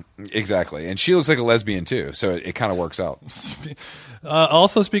 Mm-hmm. Exactly. And she looks like a lesbian too, so it kind of works out.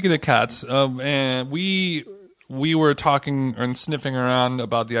 Also, speaking of cats, and we were talking and sniffing around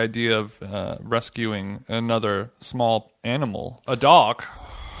about the idea of rescuing another small animal, a dog.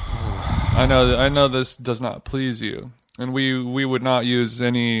 I know this does not please you, and we would not use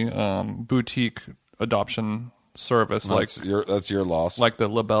any boutique adoption service, That's your loss. like the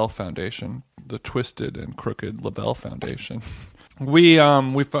LaBelle Foundation, the Twisted and Crooked LaBelle Foundation. We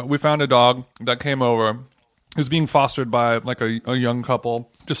found a dog that came over. It was being fostered by like a young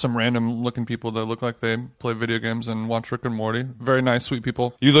couple, just some random looking people that look like they play video games and watch Rick and Morty. Very nice, sweet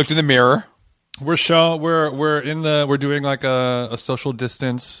people. You looked in the mirror. We're doing like a social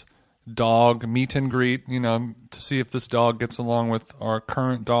distance dog meet and greet, to see if this dog gets along with our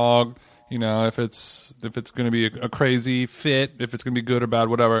current dog. If it's going to be a crazy fit, if it's going to be good or bad,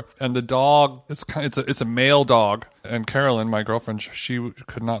 whatever. And the dog, it's a male dog. And Carolyn, my girlfriend, she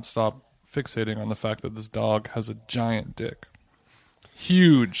could not stop fixating on the fact that this dog has a giant dick,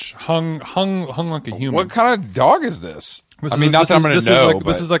 huge, hung like a human. What kind of dog is this? Not that I'm going to know.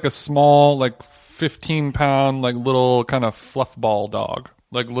 This is like a small, like 15-pound, like little kind of fluff ball dog.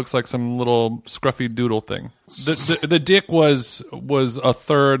 Like looks like some little scruffy doodle thing. The dick was a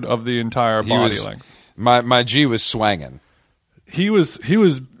third of the entire body length. My G was swanging. He was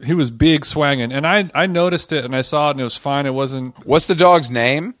big swanging, and I noticed it and I saw it and it was fine. It wasn't. What's the dog's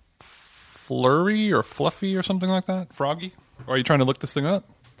name? Flurry or Fluffy or something like that. Froggy. Or are you trying to look this thing up?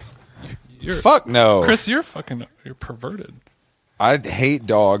 Fuck no, Chris. You're perverted. I hate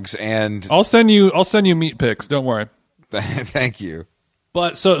dogs, and I'll send you meat pics. Don't worry. Thank you.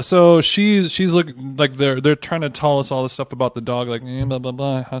 But so she's looking like they're trying to tell us all this stuff about the dog, like blah blah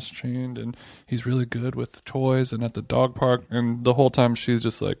blah, house trained, and he's really good with toys and at the dog park, and the whole time she's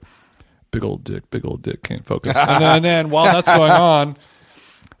just like big old dick, can't focus. And then while that's going on,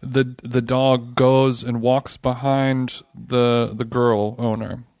 the dog goes and walks behind the girl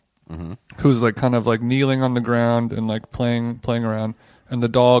owner, who's like kind of like kneeling on the ground and like playing around, and the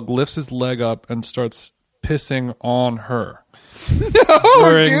dog lifts his leg up and starts pissing on her.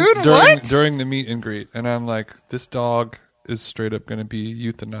 During the meet and greet, and I'm like, this dog is straight up going to be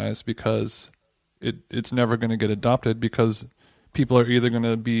euthanized because it's never going to get adopted because people are either going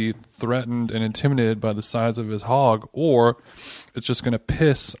to be threatened and intimidated by the size of his hog, or it's just going to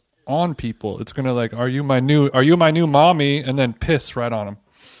piss on people. It's going to like, are you my new mommy, and then piss right on him.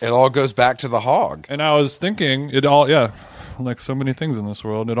 It all goes back to the hog. And I was thinking, like so many things in this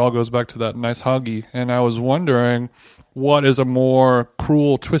world, it all goes back to that nice huggy. And I was wondering, what is a more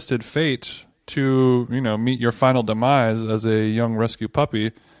cruel, twisted fate to, meet your final demise as a young rescue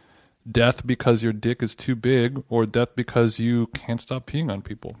puppy? Death because your dick is too big, or death because you can't stop peeing on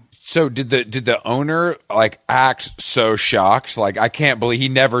people? So did the owner like act so shocked? Like, I can't believe he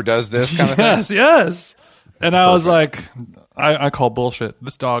never does this kind of thing? Yes. And I was like, I call bullshit.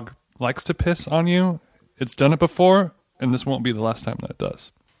 This dog likes to piss on you. It's done it before, and this won't be the last time that it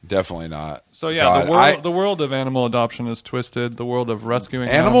does. Definitely not. So yeah, God, the world of animal adoption is twisted. The world of rescuing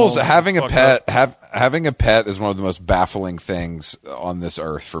animals having a pet up. having a pet is one of the most baffling things on this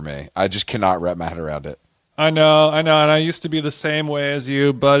earth for me. I just cannot wrap my head around it. I know, and I used to be the same way as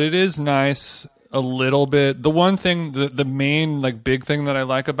you, but it is nice a little bit. The one thing, the main like big thing that I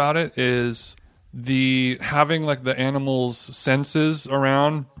like about it is the having like the animal's senses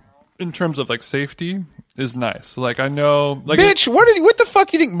around in terms of like safety is nice. Like, I know, like, bitch, what the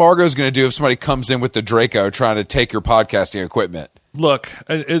fuck you think Margot's going to do if somebody comes in with the Draco trying to take your podcasting equipment? Look,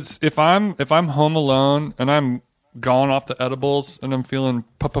 it's if I'm home alone and I'm gone off the edibles and I'm feeling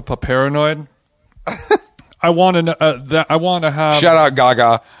paranoid, I want to have. Shout out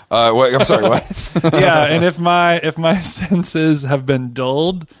Gaga. I'm sorry. What? Yeah, and if my senses have been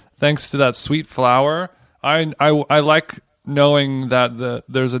dulled thanks to that sweet flower, I like knowing that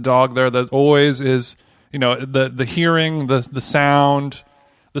there's a dog there that always is. The hearing, the sound,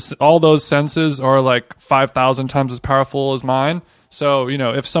 all those senses are like 5,000 times as powerful as mine. So,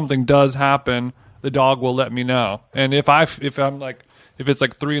 if something does happen, the dog will let me know. And if it's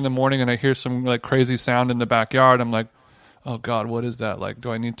like 3 a.m. and I hear some like crazy sound in the backyard, I'm like, oh God, what is that? Like,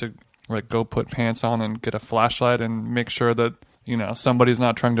 do I need to like go put pants on and get a flashlight and make sure that somebody's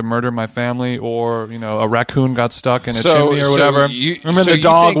not trying to murder my family, or a raccoon got stuck in a chimney or whatever. The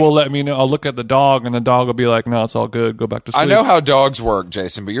dog will let me know. I'll look at the dog, and the dog will be like, "No, it's all good. Go back to sleep." I know how dogs work,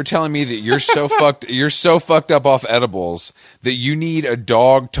 Jason, but you're telling me that you're so fucked. You're so fucked up off edibles that you need a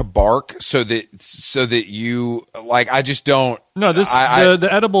dog to bark so that you like. I just don't. No, the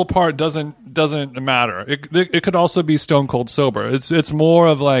edible part doesn't matter. It could also be stone cold sober. It's more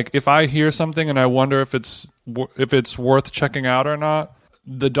of like, if I hear something and I wonder if it's worth checking out or not,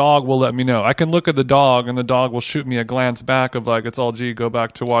 the dog will let me know. I can look at the dog and the dog will shoot me a glance back of like, it's all G, go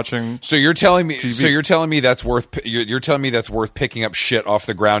back to watching. So you're telling me TV. So you're telling me that's worth picking up shit off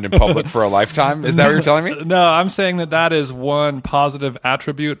the ground in public for a lifetime? Is that what you're telling me? No, I'm saying that is one positive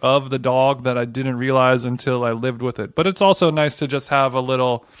attribute of the dog that I didn't realize until I lived with it. But it's also nice to just have a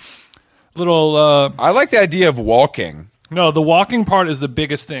little little. I like the idea of walking. No, the walking part is the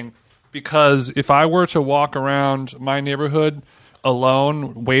biggest thing, because if I were to walk around my neighborhood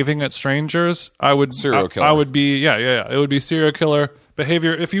alone, waving at strangers, I would Serial killer. I would be It would be serial killer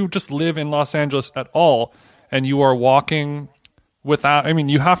behavior. If you just live in Los Angeles at all and you are walking without, I mean,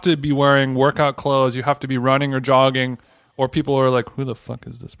 you have to be wearing workout clothes. You have to be running or jogging, or people are like, "Who the fuck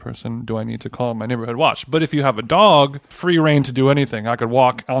is this person? Do I need to call my neighborhood watch?" But if you have a dog, free reign to do anything. I could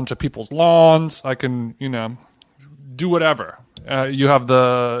walk onto people's lawns. I can, do whatever. You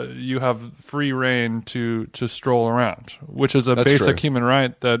have free reign to stroll around, which is a That's basic true. human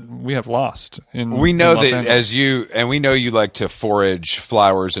right that we have lost in. We know in Los that Angeles. we know you like to forage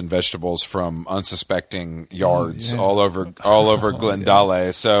flowers and vegetables from unsuspecting yards all over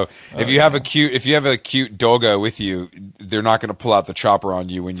Glendale. So if you have a cute doggo with you, they're not going to pull out the chopper on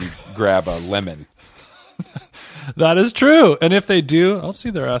you when you grab a lemon. That is true, and if they do, I'll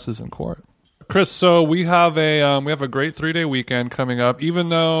see their asses in court. Chris, so we have a great 3-day weekend coming up. Even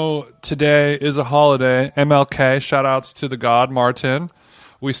though today is a holiday, MLK, shout outs to the god Martin.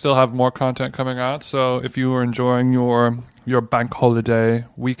 We still have more content coming out. So if you are enjoying your bank holiday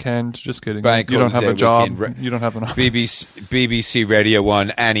weekend, just kidding. You don't have a job. You don't have an office. BBC Radio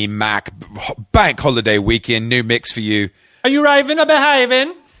 1, Annie Mac, bank holiday weekend, new mix for you. Are you raving or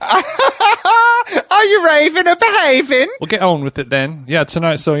behaving? Are you raving or behaving? We'll get on with it then. Yeah,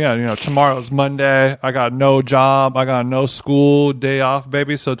 tonight. So yeah, tomorrow's Monday. I got no job. I got no school. Day off,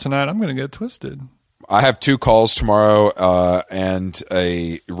 baby. So tonight I'm gonna get twisted. I have 2 calls tomorrow and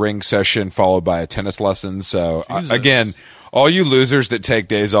a ring session followed by a tennis lesson. So again, all you losers that take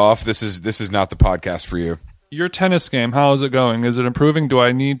days off, this is not the podcast for you. Your tennis game, how is it going? Is it improving? Do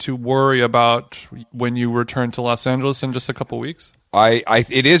I need to worry about when you return to Los Angeles in just a couple weeks?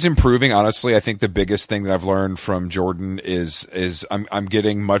 It is improving, honestly. I think the biggest thing that I've learned from Jordan is I'm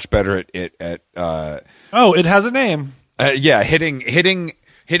getting much better at it has a name.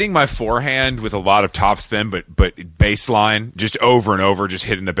 Hitting my forehand with a lot of topspin, but baseline, just over and over, just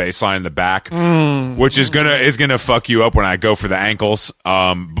hitting the baseline in the back, which is gonna fuck you up when I go for the ankles.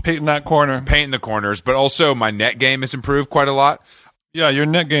 Painting that corner, painting the corners, but also my net game has improved quite a lot. Yeah, your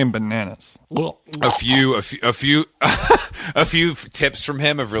net game bananas. A few a few tips from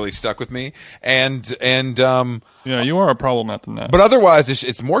him have really stuck with me, and yeah, you are a problem at the net. But otherwise,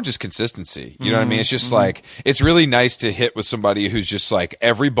 it's more just consistency. You know what I mean? It's just like, it's really nice to hit with somebody who's just like,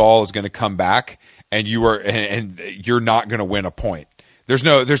 every ball is going to come back, and you're not going to win a point. There's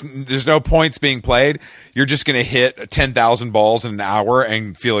no points being played. You're just going to hit 10,000 balls in an hour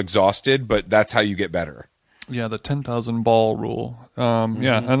and feel exhausted, but that's how you get better. Yeah, the 10,000 ball rule.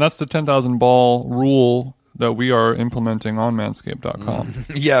 Yeah, and that's the 10,000 ball rule that we are implementing on manscaped.com.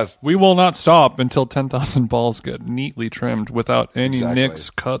 Yes. We will not stop until 10,000 balls get neatly trimmed without any Exactly. nicks,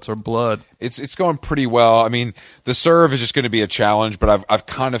 cuts, or blood. It's going pretty well. I mean, the serve is just going to be a challenge, but I've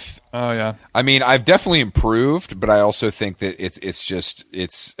kind of Oh, yeah. I mean, I've definitely improved, but I also think that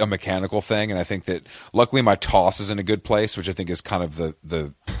it's a mechanical thing, and I think that luckily my toss is in a good place, which I think is kind of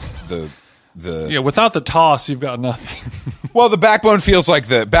the Yeah, without the toss, you've got nothing. well, the backbone feels like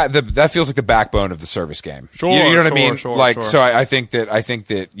that feels like the backbone of the service game. Sure, you know what I mean? Sure. So I think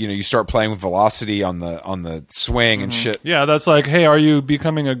that you start playing with velocity on the swing and shit. Yeah, that's like, hey, are you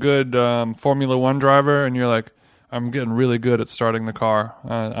becoming a good Formula One driver? And you're like, I'm getting really good at starting the car.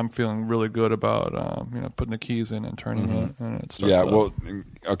 I'm feeling really good about putting the keys in and turning it, and it starts. Yeah, well,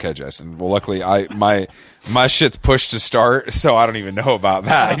 okay, Jason. Well, luckily, my shit's pushed to start, so I don't even know about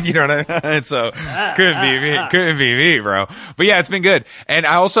that. You know what I mean? So couldn't be me, bro. But yeah, it's been good, and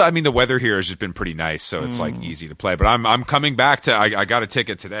I mean, the weather here has just been pretty nice, so it's like easy to play. But I'm coming back to. I got a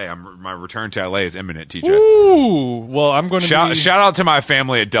ticket today. My return to LA is imminent. TJ. Ooh, well, I'm going to shout out to my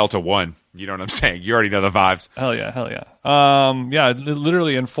family at Delta One. You know what I'm saying? You already know the vibes. Hell yeah. Yeah,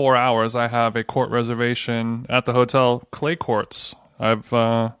 literally in 4 hours, I have a court reservation at the hotel clay courts.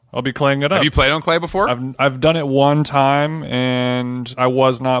 I'll be claying it up. Have you played on clay before? I've done it one time, and I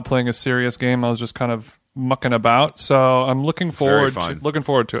was not playing a serious game. I was just kind of mucking about. So I'm looking forward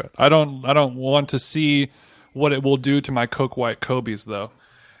to it. I don't want to see what it will do to my Coke White Kobe's though.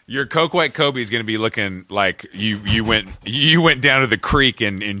 Your Coke White Kobe is going to be looking like you went down to the creek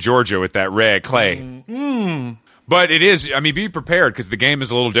in Georgia with that red clay. But it is, I mean, be prepared because the game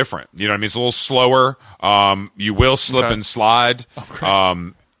is a little different. You know what I mean? It's a little slower. You will slip and slide.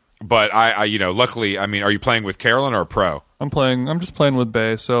 But I luckily, I mean, are you playing with Carolyn or a pro? I'm just playing with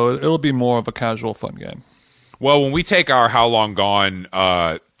Bay, so it'll be more of a casual fun game. Well, when we take our How Long Gone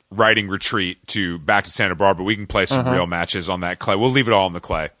riding retreat to back to Santa Barbara, we can play some real matches on that clay. We'll leave it all on the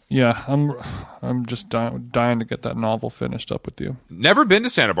clay. Yeah, I'm just dying to get that novel finished up with you. Never been to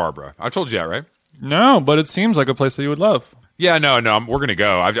Santa Barbara. I told you that, right? No, but it seems like a place that you would love. Yeah, no, we're gonna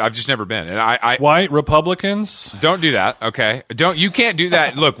go. I've just never been, and I White Republicans. don't do that. Okay, you can't do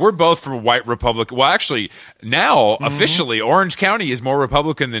that. Look, we're both from white Republican. Well, actually, now officially, Orange County is more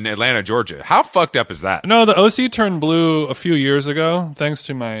Republican than Atlanta, Georgia. How fucked up is that? No, the OC turned blue a few years ago, thanks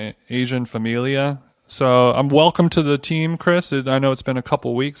to my Asian familia. So I'm welcome to the team, Chris. I know it's been a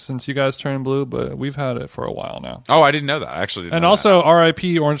couple weeks since you guys turned blue, but we've had it for a while now. Oh, I didn't know that. I actually didn't And know also,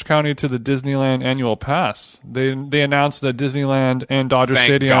 RIP Orange County to the Disneyland annual pass. They announced that Disneyland and Dodger Thank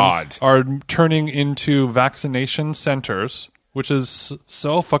Stadium God. are turning into vaccination centers, which is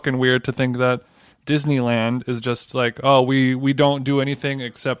so fucking weird to think that Disneyland is just like, oh, we don't do anything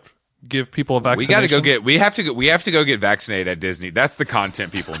except give people vaccinations. We have to go get vaccinated at Disney. That's the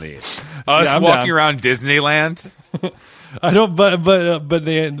content people need. Us I'm walking down. around Disneyland. I don't, but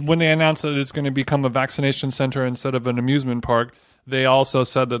they when they announced that it's going to become a vaccination center instead of an amusement park, they also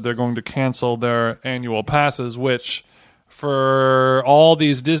said that they're going to cancel their annual passes, which for all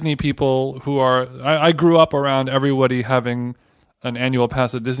these Disney people who are, I grew up around everybody having an annual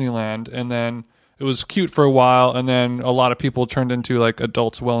pass at Disneyland, and then it was cute for a while, and then a lot of people turned into like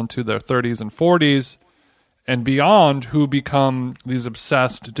adults well into their 30s and 40s and beyond who become these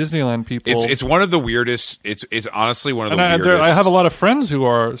obsessed Disneyland people. It's one of the weirdest. It's honestly one of the weirdest. I have a lot of friends who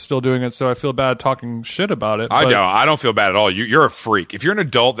are still doing it, so I feel bad talking shit about it. I don't feel bad at all. You're a freak. If you're an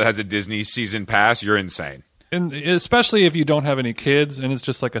adult that has a Disney season pass, you're insane. And especially if you don't have any kids and it's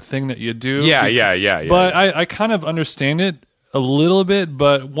just like a thing that you do. Yeah. But I kind of understand it a little bit,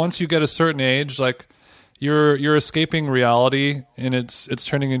 but once you get a certain age, like you're escaping reality, and it's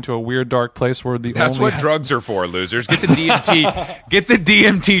turning into a weird dark place where that's what drugs are for, losers. Get the DMT, get the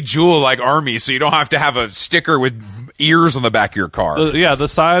DMT Juul like Army, so you don't have to have a sticker with ears on the back of your car. The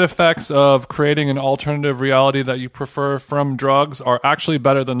side effects of creating an alternative reality that you prefer from drugs are actually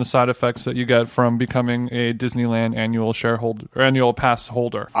better than the side effects that you get from becoming a Disneyland annual pass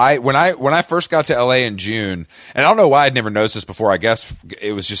holder. When I first got to LA in June, and I don't know why I'd never noticed this before. I guess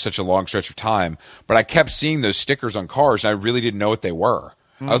it was just such a long stretch of time, but I kept seeing those stickers on cars, and I really didn't know what they were.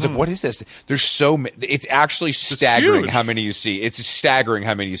 I was like, what is this? There's so many. It's actually staggering how many you see. It's staggering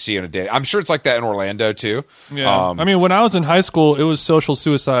how many you see in a day. I'm sure it's like that in Orlando, too. Yeah. I mean, when I was in high school, it was social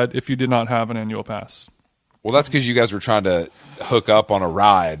suicide if you did not have an annual pass. Well, that's because you guys were trying to hook up on a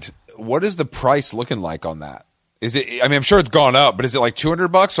ride. What is the price looking like on that? Is it? I mean, I'm sure it's gone up, but is it like $200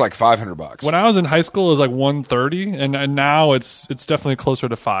 or like $500? When I was in high school, it was like $130, and now it's definitely closer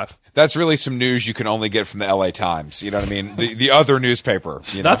to $5. That's really some news you can only get from the LA Times. You know what I mean? The other newspaper.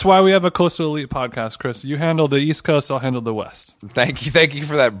 That's why we have a Coastal Elite podcast, Chris. You handle the East Coast, I'll handle the West. Thank you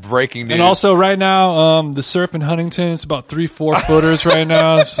for that breaking news. And also, right now, the surf in Huntington, it's about 3-4 footers right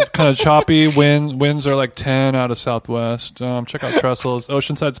now. It's kind of choppy. Winds are like 10 out of southwest. Check out Trestles.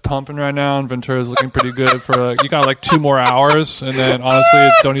 Oceanside's pumping right now, and Ventura's looking pretty good for you got like 2 more hours, and then honestly,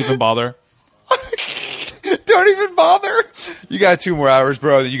 don't even bother. Don't even bother. You got 2 more hours,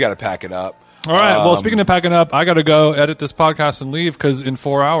 bro. You got to pack it up. All right. Well, speaking of packing up, I got to go edit this podcast and leave because in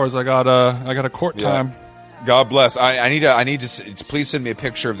 4 hours I got a court time. God bless. I need to please send me a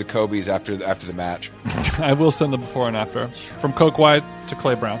picture of the Kobe's after the match. I will send the before and after from Coke White to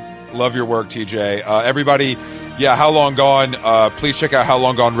Clay Brown. Love your work, TJ. Everybody, How Long Gone. Please check out How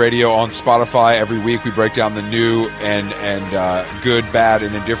Long Gone Radio on Spotify. Every week we break down the new and good, bad,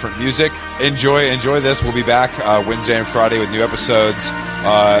 and indifferent music. Enjoy this. We'll be back Wednesday and Friday with new episodes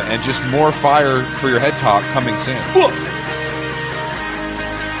and just more fire for your head talk coming soon.